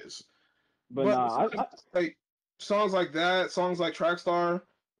 really is. But But nah, like songs like that, songs like Trackstar,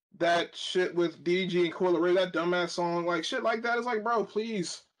 that shit with DDG and Coil Ray, that dumbass song, like shit like that is like, bro,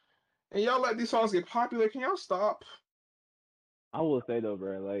 please. And y'all let these songs get popular. Can y'all stop? I will say though,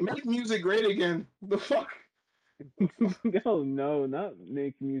 bro, like, Make music great again. The fuck? no, not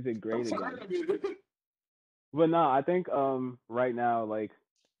make music I'm great again. tired of it. But no, I think right now like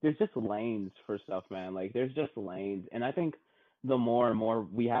there's just lanes for stuff, man. Like there's just lanes, and I think the more and more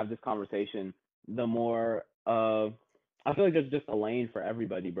we have this conversation, the more I feel like there's just a lane for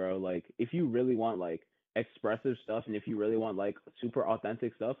everybody, bro. Like if you really want like expressive stuff, and if you really want like super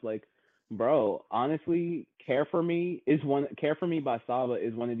authentic stuff, like bro, honestly, Care for Me by Saba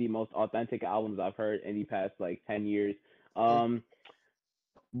is one of the most authentic albums I've heard in the past like 10 years. Um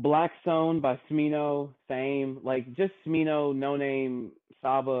Black Stone by Smino, same. Like just Smino, No Name,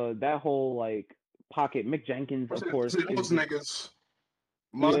 Saba, that whole like pocket. Mick Jenkins, of course, See, is those just niggas.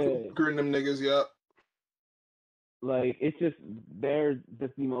 Monica yeah. Booker and them niggas, yep. Like it's just they're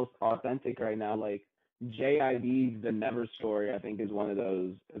just the most authentic right now. Like JID's The Never Story, I think, is one of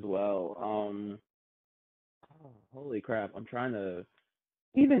those as well. Oh, holy crap, I'm trying to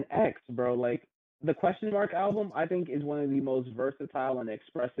even X, bro. Like the Question Mark album, I think is one of the most versatile and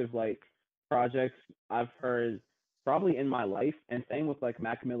expressive like projects I've heard probably in my life. And same with like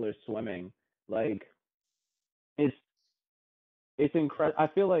Mac Miller's Swimming. Like it's it's incredible. I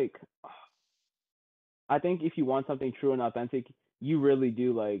feel like I think if you want something true and authentic, you really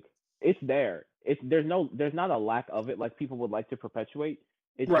do like it's there. It's there's not a lack of it like people would like to perpetuate.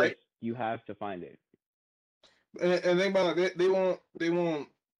 It's Right. just you have to find it. And think about it, they won't.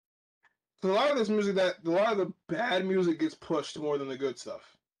 Cause a lot of this music a lot of the bad music gets pushed more than the good stuff.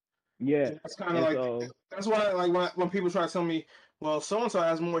 Yeah. That's kind of And like so that's why like when people try to tell me, well, so and so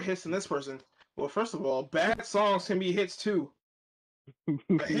has more hits than this person. Well, first of all, bad songs can be hits too.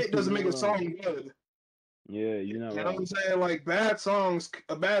 A hit doesn't you're make not a wrong. song good. Yeah, you're You not know what I'm wrong. saying? Like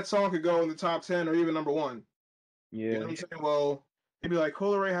a bad song could go in the top 10 or even number one. You know Yeah. what I'm saying? Well, they'd be like,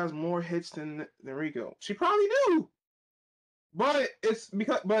 Cola Ray has more hits than Rico. She probably do, but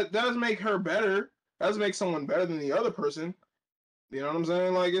but that doesn't make her better. That doesn't make someone better than the other person. You know what I'm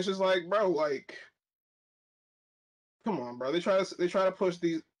saying? Like it's just like, bro, like, come on, bro. They try to push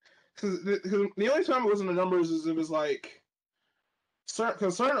these because the only time it was in the numbers is if it's like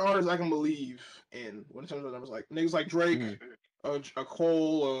certain artists I can believe in when it comes to numbers, like niggas like Drake, Hmm. a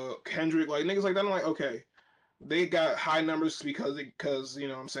Cole, Kendrick, like niggas like that. I'm like, okay, they got high numbers because you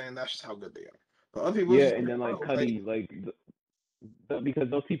know what I'm saying that's just how good they are. But other people, it's Yeah, just and like, then like bro, like, Cuddy, like because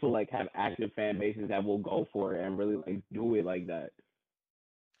those people like have active fan bases that will go for it and really like do it like that.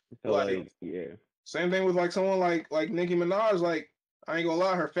 So like like yeah, same thing with like someone like Nicki Minaj. Like I ain't gonna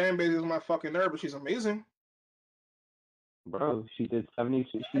lie, her fan base is my fucking nerve, but she's amazing. bro, she did I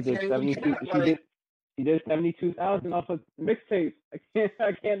she did can't even 72 count, like. she did 72,000 off of mixtape.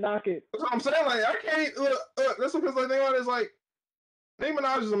 I can't knock it. That's what I'm saying. Like I can't look. That's because the thing about it is like Nicki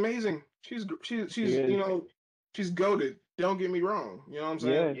Minaj is amazing. She She's is. she's goaded. Don't get me wrong. You know what I'm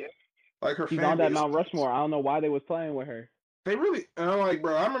saying? Yeah, Yeah. Like her she's fan on that base, Mount Rushmore. I don't know why they was playing with her. they really. And I'm like,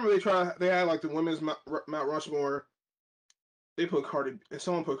 bro. I remember they had like the women's Mount Rushmore. They put Cardi and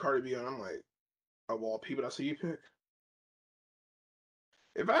someone put Cardi B on. I'm like, of all people, that's who you pick.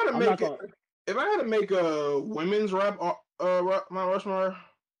 If I had to I'm not make it, gonna. if I had to make a women's Mount Rushmore,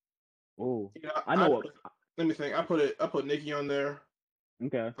 Oh, yeah, I know what. let me think. I put Nicki on there.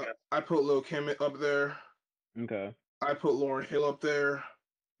 Okay, I put Lil Kim up there. okay. I put Lauren Hill up there.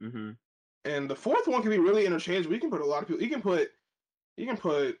 Mhm. And the fourth one can be really interchangeable. You can put a lot of people. You can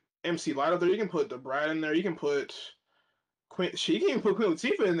put MC Light up there. You can put the Brad in there. You can put Queen. She can even put Queen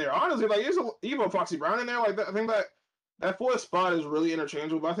Latifah in there. Honestly, like there's even Foxy Brown in there. Like that, I think that fourth spot is really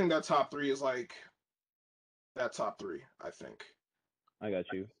interchangeable. But I think that top three is like that top three. I think. I got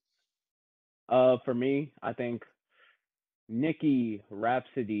you. For me, I think Nicki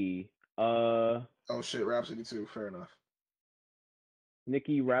Rhapsody. Oh shit, Rhapsody too. Fair enough.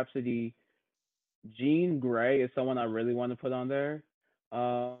 Nicki Rhapsody. Jean Grey is someone I really want to put on there.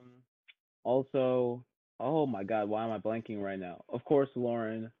 Um, also, Oh my God, why am I blanking right now? Of course,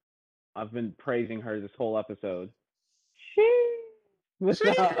 Lauren. I've been praising her this whole episode. She.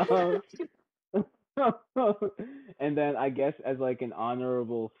 And then I guess as like an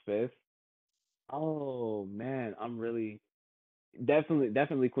honorable fifth. Oh man, I'm really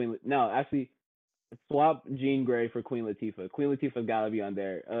definitely Queen. No, actually, swap Jean Grey for Queen Latifah. Queen Latifah's gotta be on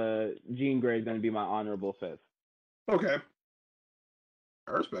there. Jean Grey is gonna be my honorable fifth. Okay,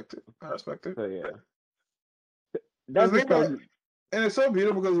 I respect it. I respect it. So yeah, Because that just tells you. and it's so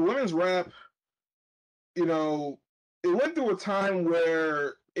beautiful because women's rap, you know, it went through a time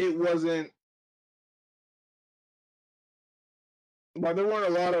where it wasn't like there weren't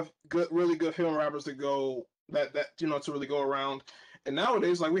a lot of good, really good female rappers to go to really go around. And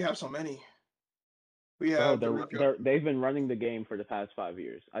nowadays, like we have so many. We Bro, have the Rico, they've been running the game for the past 5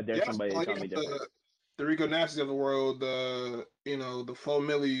 years. I dare yes, somebody to like tell me different. the Rico Nasties of the world, the Flo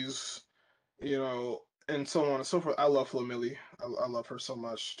Millies, and so on and so forth. I love Flo Millie. I love her so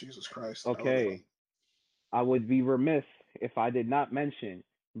much. Jesus Christ, I love her. Okay, I would be remiss if I did not mention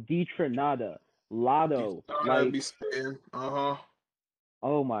D Trinata, Lotto, I'd be like, saying, uh-huh.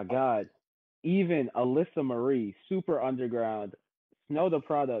 oh my God. Even Alyssa Marie, super underground. Snow the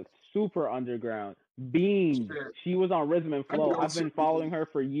Product, super underground. Beans, Shit. she was on Rhythm and I can Flow. go I've been to following her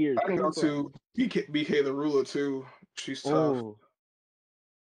for years. I can go Super. to BK the Ruler too. She's tough. Oh,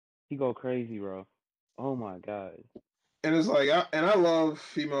 he go crazy, bro. Oh my God. And it's like I love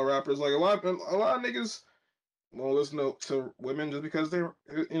female rappers. Like a lot of niggas won't listen to women just because they're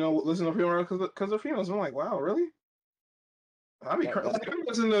listen to female rappers because they're females. I'm like, wow, really? I'd be That crazy. that Like, I'm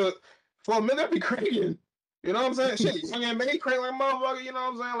listening to for a minute. I'd be cranking. You know what I'm saying? Shit, Young and May crank like motherfucker. You know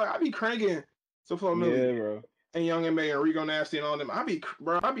what I'm saying? Like I'd be cranking to for a yeah, minute. bro. And Young and May and Rico Nasty and all them. I'd be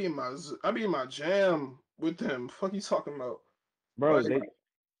in my jam with them. Fuck you talking about? Bro, Like they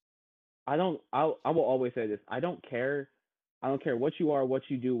I will always say this. I don't care. I don't care what you are, what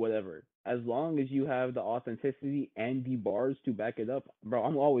you do, whatever. As long as you have the authenticity and the bars to back it up, bro,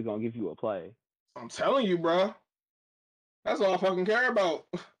 I'm always gonna give you a play. I'm telling you, bro. That's all I fucking care about.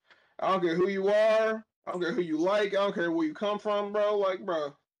 I don't care who you are. I don't care who you like. I don't care where you come from, bro. Like,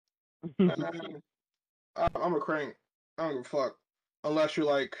 bro, man, I'm a crank. I don't give a fuck. Unless you're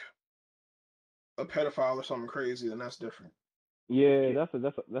like a pedophile or something crazy, then that's different. Yeah, See, that's a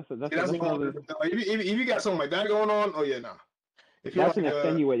that's whole another different. Like, if you got something like that going on, oh yeah, nah. If you're that's like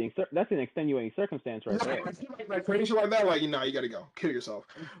an that's an extenuating circumstance right there. if you're like crazy shit like that, like you gotta go kill yourself.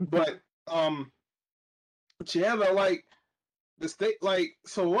 But yeah, though, like the state, like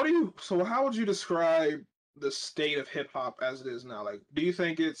so how would you describe the state of hip hop as it is now? Like, do you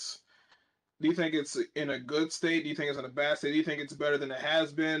think it's in a good state? Do you think it's in a bad state? Do you think it's better than it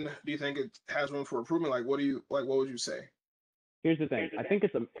has been? Do you think it has room for improvement? Like, what would you say? Here's the thing.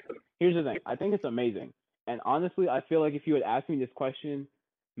 Here's the thing. I think it's amazing. And honestly, I feel like if you had asked me this question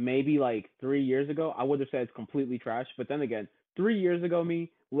maybe like 3 years ago, I would have said it's completely trash. But then again, 3 years ago,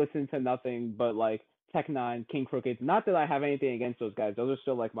 me listened to nothing but like Tech Nine, King Crooked. Not that I have anything against those guys; those are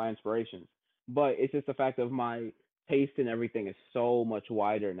still like my inspirations. But it's just the fact of my taste and everything is so much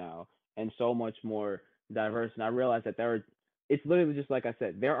wider now and so much more diverse. And I realized that it's literally just like I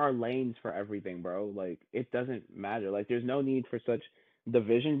said, there are lanes for everything, bro. Like it doesn't matter. Like there's no need for such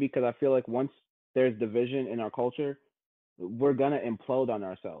division because I feel like once there's division in our culture, we're gonna implode on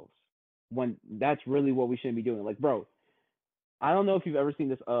ourselves. When that's really what we shouldn't be doing. Like, bro, I don't know if you've ever seen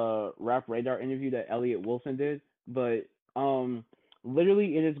this Rap Radar interview that Elliot Wilson did, but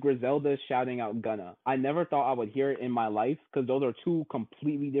literally it is Griselda shouting out Gunna. I never thought I would hear it in my life because those are two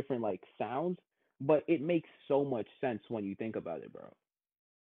completely different like sounds, but it makes so much sense when you think about it, bro.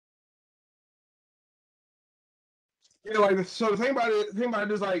 Yeah, like so. The thing about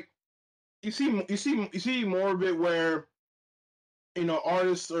it is like you see more of it where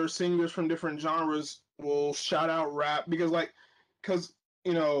artists or singers from different genres will shout out rap because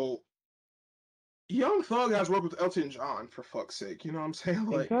you know Young Thug has worked with Elton John for fuck's sake. You know what I'm saying?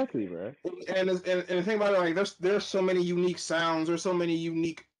 Like, Exactly, bro. and the thing about it, like, there's so many unique sounds, there's so many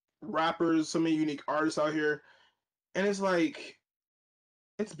unique rappers, so many unique artists out here, and it's like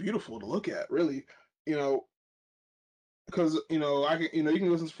it's beautiful to look at, really. You know, because you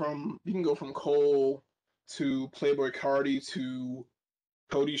can go from Cole to Playboy Cardi to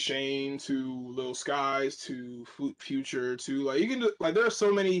Cody Shane to Lil Skies to Future to like you can do, like there are so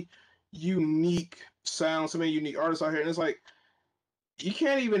many unique sounds, so many unique artists out here, and it's like you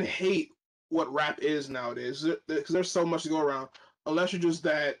can't even hate what rap is nowadays because there's so much to go around. Unless you're just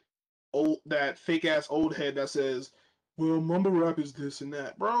that fake ass old head that says, "Well, mumble rap is this and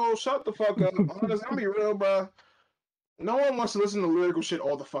that." Bro, shut the fuck up. Honestly, I'm be real, bro. No one wants to listen to lyrical shit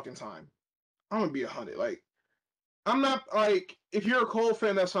all the fucking time. I'm gonna be 100. Like, I'm not like, if you're a Cole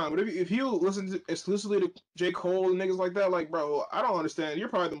fan, that's fine. But if you listen to exclusively to J. Cole and niggas like that, like, bro, I don't understand. You're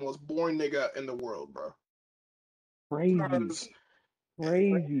probably the most boring nigga in the world, bro. Crazy.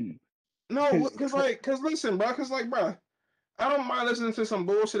 Crazy. No, cause listen, bro, cause like, bro, I don't mind listening to some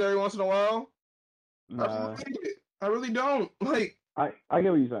bullshit every once in a while. I don't Nah. mind it. I really don't. Like, I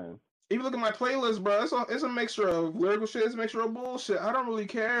get what you're saying. if you look at my playlist, bro, it's a mixture of lyrical shit, it's a mixture of bullshit. I don't really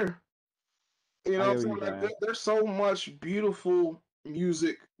care. You I know get what what I'm you're saying? Like, saying. there's so much beautiful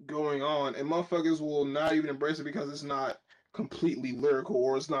music going on, and motherfuckers will not even embrace it because it's not completely lyrical,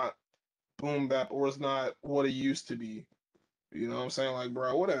 or it's not boom bap, or it's not what it used to be. You know what I'm saying? Like,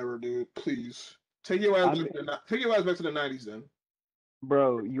 bro, whatever, dude. Please take your ass I back mean, to take your ass back to the '90s, then.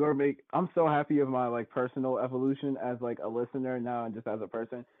 bro, I'm so happy of my like personal evolution as like a listener now and just as a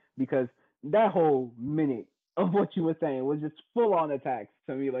person because that whole minute of what you were saying was just full on attacks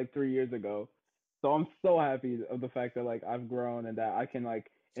to me like 3 years ago. So I'm so happy of the fact that like I've grown and that I can like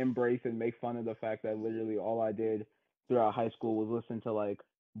embrace and make fun of the fact that literally all I did throughout high school was listen to like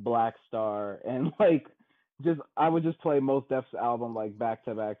Black Star and like just I would just play Mos Def's album like back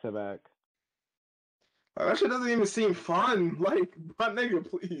to back to back. Like, that shit doesn't even seem fun. Like, my nigga,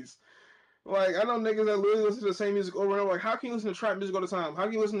 please. Like, I know niggas that literally listen to the same music over and over. Like, how can you listen to trap music all the time? How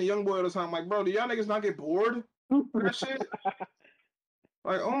can you listen to Young Boy all the time? Like, bro, do y'all niggas not get bored of that shit?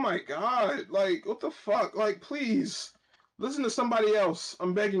 Like, oh my god. Like, what the fuck? Like, please. Listen to somebody else.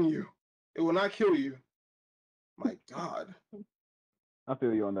 I'm begging you. It will not kill you. My god. I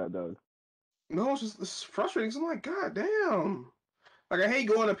feel you on that, Doug. No, it's frustrating. 'Cause I'm like, god damn. Like, I hate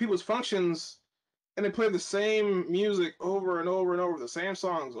going to people's functions and they play the same music over and over and over, the same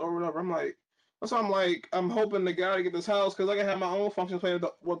songs over and over. I'm like, that's why I'm like, I'm hoping the guy to get this house because I can have my own functions play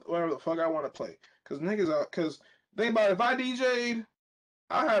whatever the fuck I want to play. Because niggas are, because think about it, if I DJ'd,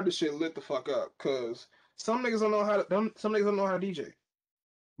 I have this shit lit the fuck up. Because some niggas don't know how to, some niggas don't know how to DJ. I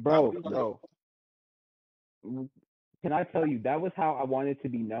Bro, would know. bro, can I tell you that was how I wanted to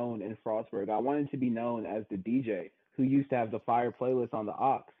be known in Frostburg. I wanted to be known as the DJ who used to have the fire playlist on the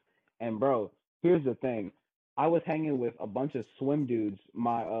aux. And bro, here's the thing. I was hanging with a bunch of swim dudes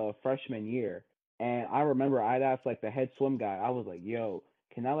my freshman year. And I remember I'd asked like the head swim guy, I was like, yo,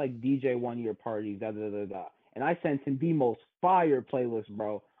 can I like DJ one of your parties? Da da da da. And I sent him the most fire playlist,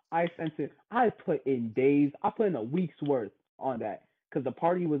 bro. I put in days, I put in a week's worth on that. Cause the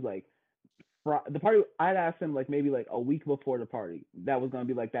party was like the party I'd asked him like maybe like a week before the party that was gonna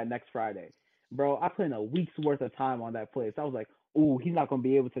be like that next Friday. Bro, I put in a week's worth of time on that place. I was like, ooh, he's not gonna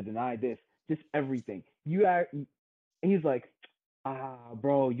be able to deny this. Just everything. He's like,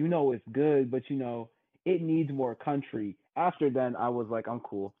 bro, you know it's good, but you know, it needs more country. After then I was like, I'm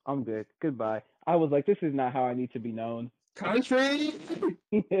cool. I'm good. Goodbye. I was like, this is not how I need to be known. Country?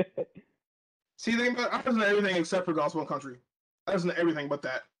 He See, think about it, I listen to everything except for gospel and country. I listen to everything but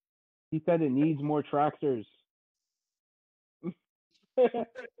that. said it needs more tractors.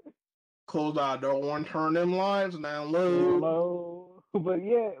 Close that door and turn them lights down low. Low. But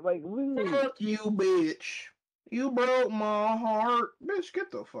yeah, like literally. Fuck you, bitch. You broke my heart. Bitch,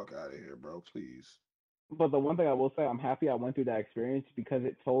 get the fuck out of here, bro, please. But the one thing I will say, I'm happy I went through that experience because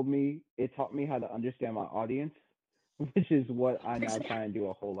it taught me how to understand my audience, which is what I now try and do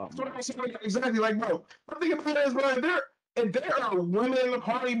a whole lot That's what more. I'm saying. Exactly, like, bro. My thing about it is, bro, if there are women in the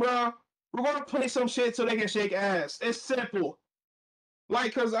party, bro, we're gonna play some shit so they can shake ass. It's simple.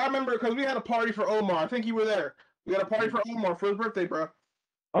 Like, cause I remember, cause we had a party for Omar. I think you were there. We had a party for Omar for his birthday, bro.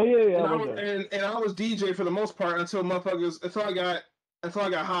 Oh yeah, yeah, I And I was was there. and I was DJ for the most part until I got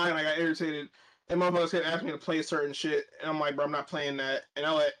high and I got irritated. And motherfuckers kept asking me to play certain shit, and I'm like, bro, I'm not playing that. And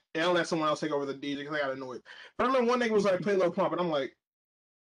I let someone else take over the DJ because I got annoyed. But I remember one nigga was like, play Lil Pump, and I'm like,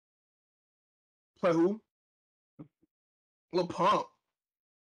 play who? Lil Pump.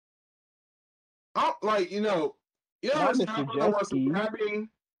 I don't, like, you don't Not understand Mr. how I was Jesky. grabbing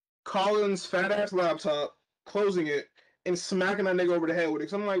Colin's fat ass laptop, closing it, and smacking that nigga over the head with it.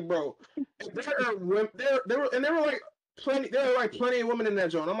 Cause I'm like, bro, if there are women, there were like plenty of women in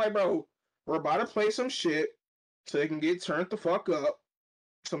that joint. I'm like, bro, we're about to play some shit so they can get turned the fuck up.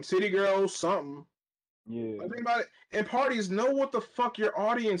 Some city girls, something. I Yeah, think about it. And parties, know what the fuck your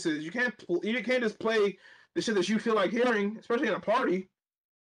audience is. You can't just play the shit that you feel like hearing, especially in a party.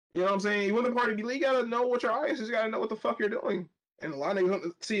 You know what I'm saying? You want the party to be, you gotta know what your audience is. You gotta know what the fuck you're doing. And a lot of niggas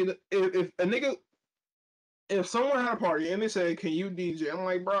don't see if a nigga, if someone had a party and they say, "Can you DJ?" I'm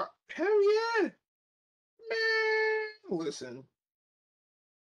like, bro, hell yeah, man. Listen,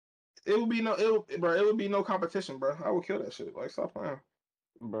 it would be no competition, bro. I would kill that shit. Like, stop playing.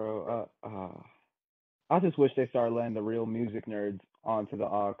 bro. I just wish they started letting the real music nerds onto the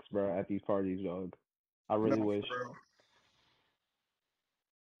aux, bro, at these parties, dog. I No, really wish. for real.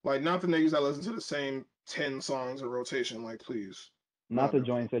 Like, not the niggas that listen to the same 10 songs in rotation. Like, please. Not Not the them.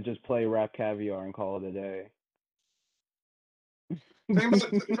 joints that just play rap caviar and call it a day. Think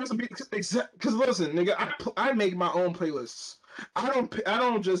about it, because listen, nigga, I make my own playlists. I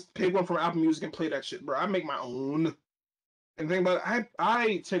don't just pick one from Apple Music and play that shit, bro. I make my own. And think about it,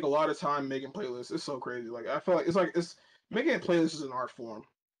 I take a lot of time making playlists. It's so crazy. Like I feel like it's making a playlist is an art form.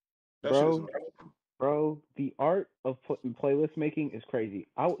 That shit is an Bro, art form. bro, the art of playlist making is crazy.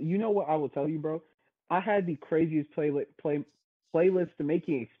 You know what I will tell you, bro? I had the craziest playlist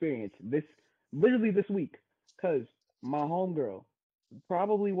making experience literally this week, cause my homegirl,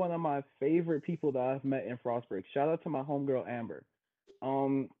 probably one of my favorite people that I've met in Frostburg. Shout out to my homegirl Amber.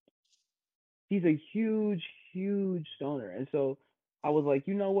 Um, he's a huge stoner. And so I was like,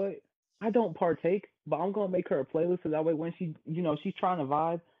 you know what? I don't partake, but I'm gonna make her a playlist so that way when she, she's trying to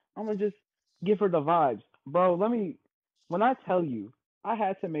vibe, I'm gonna just give her the vibes, bro. When I tell you, I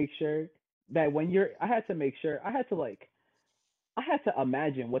had to make sure that I had to make sure, I had to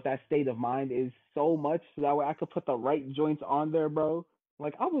imagine what that state of mind is so much so that way I could put the right joints on there, bro.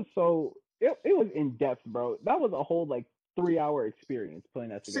 Like I was it was in depth, bro. That was a whole like 3 hour experience putting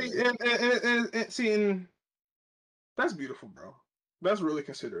that See, together. and that's beautiful, bro. That's really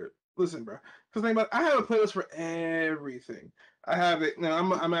considerate. Listen, bro. Because think about it, I have a playlist for everything. I have it now.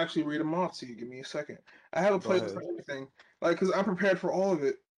 I'm actually reading them off to you. Give me a second. I have a Go playlist for ahead. everything. Like, because I'm prepared for all of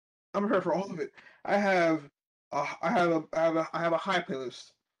it. I'm prepared for all of it. I have, I have a high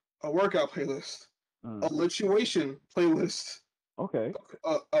playlist, a workout playlist, a Mm. lituation playlist, Okay.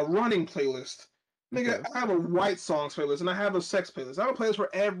 a running playlist. Nigga, Okay. I have a white songs playlist and I have a sex playlist. I have a playlist for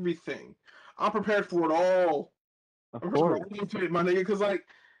everything. I'm prepared for it all. Of I'm just course. rolling into it, my nigga, because like,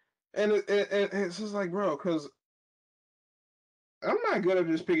 and it's just like, bro, because I'm not good at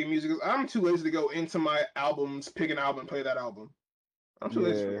just picking music. 'Cause I'm too lazy to go into my albums, pick an album, play that album. I'm too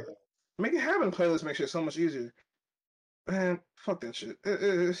lazy for Yeah. that. Making having a playlist makes it so much easier. Man, fuck that shit.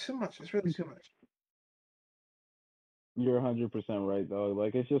 It's too much. It's really too much. You're 100% right, though.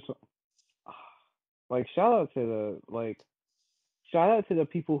 Like it's just like shout out to the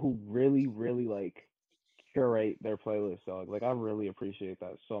people who really like curate their playlist, dog. Like I really appreciate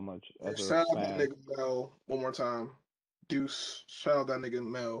that so much And as a shout out that fan. nigga Mel one more time. Deuce. Shout out that nigga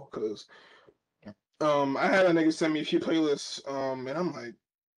Mel, because I had a nigga send me a few playlists, and I'm like,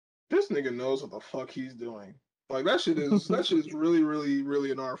 this nigga knows what the fuck he's doing. Like that shit is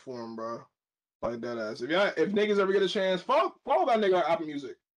really an art form, bro. Like that ass. If niggas ever get a chance, follow that nigga on Apple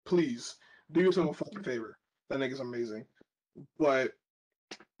Music, please. Do yourself a fucking favor. That nigga's amazing. But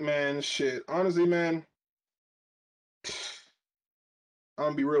man, shit. Honestly, man, I'm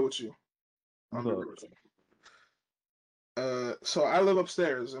gonna be real with you. I'm gonna be But real with you. So I live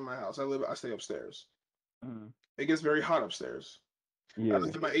upstairs in my house. I stay upstairs. mm, It gets very hot upstairs. I yeah,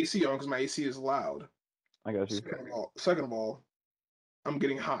 left my AC on because my AC is loud. I got you. Second of all, I'm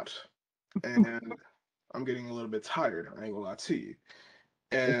getting hot and I'm getting a little bit tired. I ain't gonna lie to you.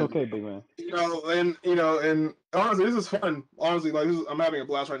 It's And okay, big man. and honestly, this is fun. Honestly, like I'm having a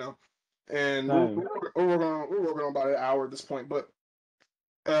blast right now, and Same. we're working on about an hour at this point. But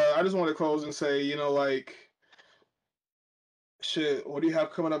I just want to close and say, like, shit. What do you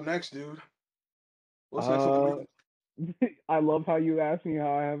have coming up next, dude? What's next on the Uh, week? I love how you asked me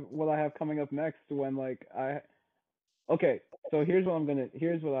how I have what I have coming up next when like I okay. So here's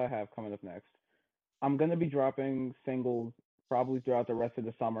what I have coming up next. I'm gonna be dropping singles probably throughout the rest of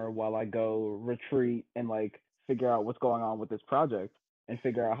the summer while I go retreat and like figure out what's going on with this project and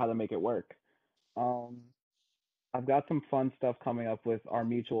figure out how to make it work. Um, I've got some fun stuff coming up with our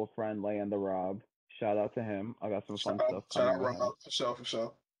mutual friend Leander Rob. Shout out to him. I got some fun stuff Shout coming out, with him. Rob, for sure, for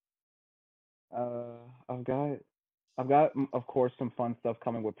sure. Uh, I've got I've got of course some fun stuff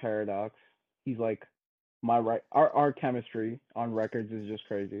coming with Paradox. He's like my right our chemistry on records is just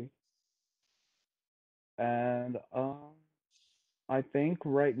crazy. And I think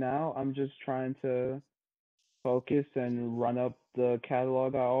right now I'm just trying to focus and run up the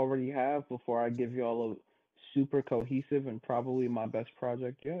catalog I already have before I give you all a super cohesive and probably my best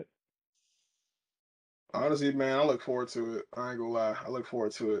project yet. Honestly, man, I look forward to it. I ain't gonna lie. I look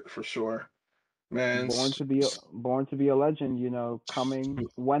forward to it for sure. Man, Born to be a legend, coming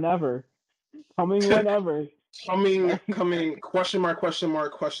whenever. Like question mark, question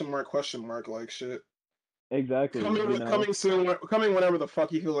mark, question mark, question mark, like shit. exactly, Coming soon, coming whenever the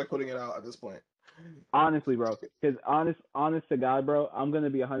fuck you feel like putting it out at this point. honestly, bro. Because honest to God, bro, I'm gonna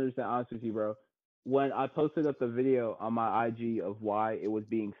be 100% honest with you, bro. When I posted up the video on my IG of why it was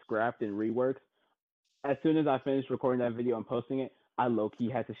being scrapped and reworked, as soon as I finished recording that video and posting it, I low key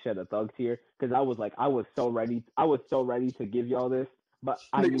had to shed a thug tear because I was so ready to give y'all this, but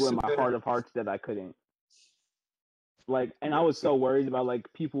I Nigga knew in sit my there. heart of hearts that I couldn't. Like, and I Nigga was sit so worried about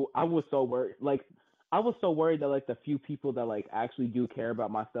like people. I was so worried. Like, I was so worried that like the few people that like actually do care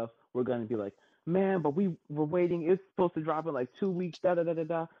about my stuff were gonna be like, man, but we were waiting. It's supposed to drop in like 2 weeks. Da da da da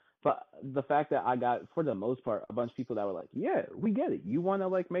da. But the fact that I got, for the most part, a bunch of people that were like, yeah, we get it. You want to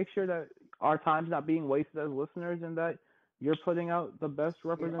like make sure that our time's not being wasted as listeners and that you're putting out the best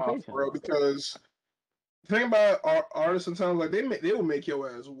Nah, representation. bro, because the thing about artists sometimes, like they will make your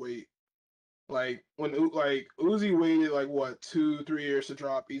ass wait. Like when like Uzi waited like what 2-3 years to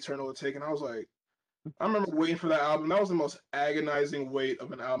drop Eternal Take, and I was like, I remember waiting for that album. That was the most agonizing wait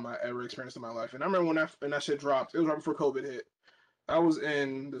of an album I ever experienced in my life. And I remember when that shit dropped. It was right before COVID hit. I was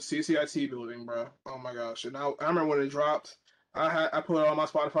in the CCIT building, bro. Oh my gosh! And I remember when it dropped. I put it on my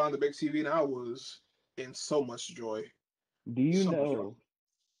Spotify on the big TV, and I was in so much joy. Do you So much joy. know?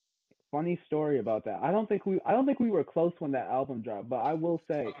 Funny story about that. I don't think we were close when that album dropped, but I will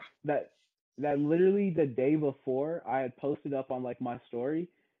say that literally the day before I had posted up on like my story.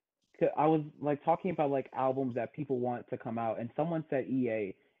 I was like talking about like albums that people want to come out, and someone said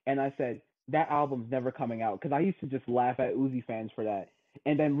EA, and I said that album's never coming out because I used to just laugh at Uzi fans for that.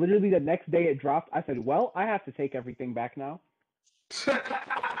 And then literally the next day it dropped. I said, well, I have to take everything back now.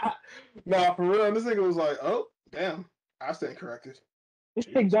 Nah, for real. This nigga was like, oh damn, I stand corrected.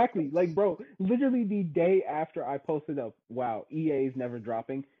 Jesus. Exactly. Like, bro, literally the day after I posted up, wow, EA is never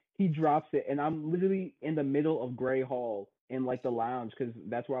dropping, he drops it, and I'm literally in the middle of Gray Hall in like the lounge because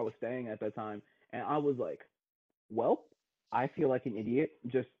that's where I was staying at the time. And I was like, well, I feel like an idiot.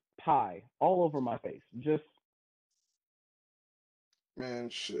 Just pie all over my face. Just Man,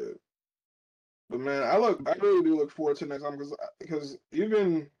 shit. But man, I really do look forward to next time because you've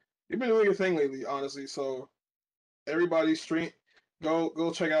been doing your thing lately, honestly. So everybody stream,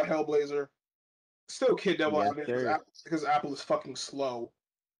 go check out Hellblazr. Still Kid Devil yes, out there sir. because Apple is fucking slow.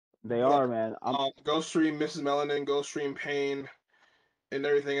 They But are, man. go stream Mrs. Melanin, go stream Pain, and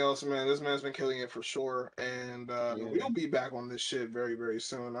everything else, man. This man's been killing it for sure, and Yeah, we'll be back on this shit very, very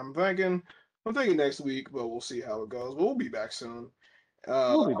soon. I'm thinking next week, but we'll see how it goes. But we'll be back soon.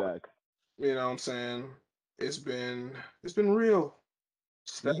 we'll Uh, be back. you know what I'm saying? It's been real.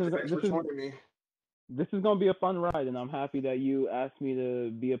 This Steph, is thanks this for is joining me. this is gonna be a fun ride, and I'm happy that you asked me to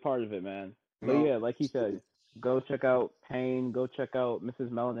be a part of it, man. But No, yeah, like he said, go check out Pain, go check out Mrs.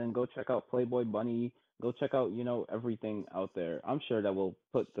 Melanin, go check out Playboy Bunny, go check out everything out there. I'm sure that we'll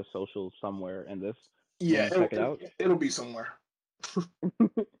put the socials somewhere in this when yeah, you check it out. it'll be somewhere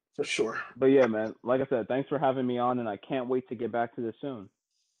for sure, But yeah, man, like I said, thanks for having me on, and I can't wait to get back to this soon.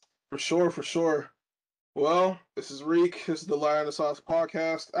 for sure, for sure. Well, this is Reek. This is the Lion the Sauce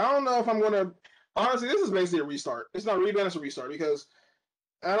podcast. I don't know if I'm gonna. Honestly, this is basically a restart. It's not a rebound; it's a restart because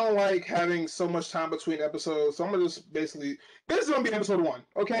I don't like having so much time between episodes. So I'm gonna just basically. This is gonna be episode 1.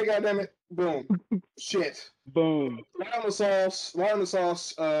 Okay, goddamn it! Boom. Shit. Boom. Lion on the Sauce. Lion on the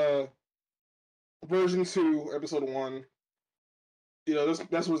Sauce. Version 2, episode 1. You know,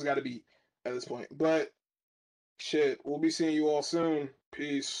 that's what it's got to be at this point. But shit, we'll be seeing you all soon.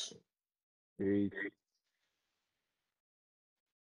 Peace. Peace.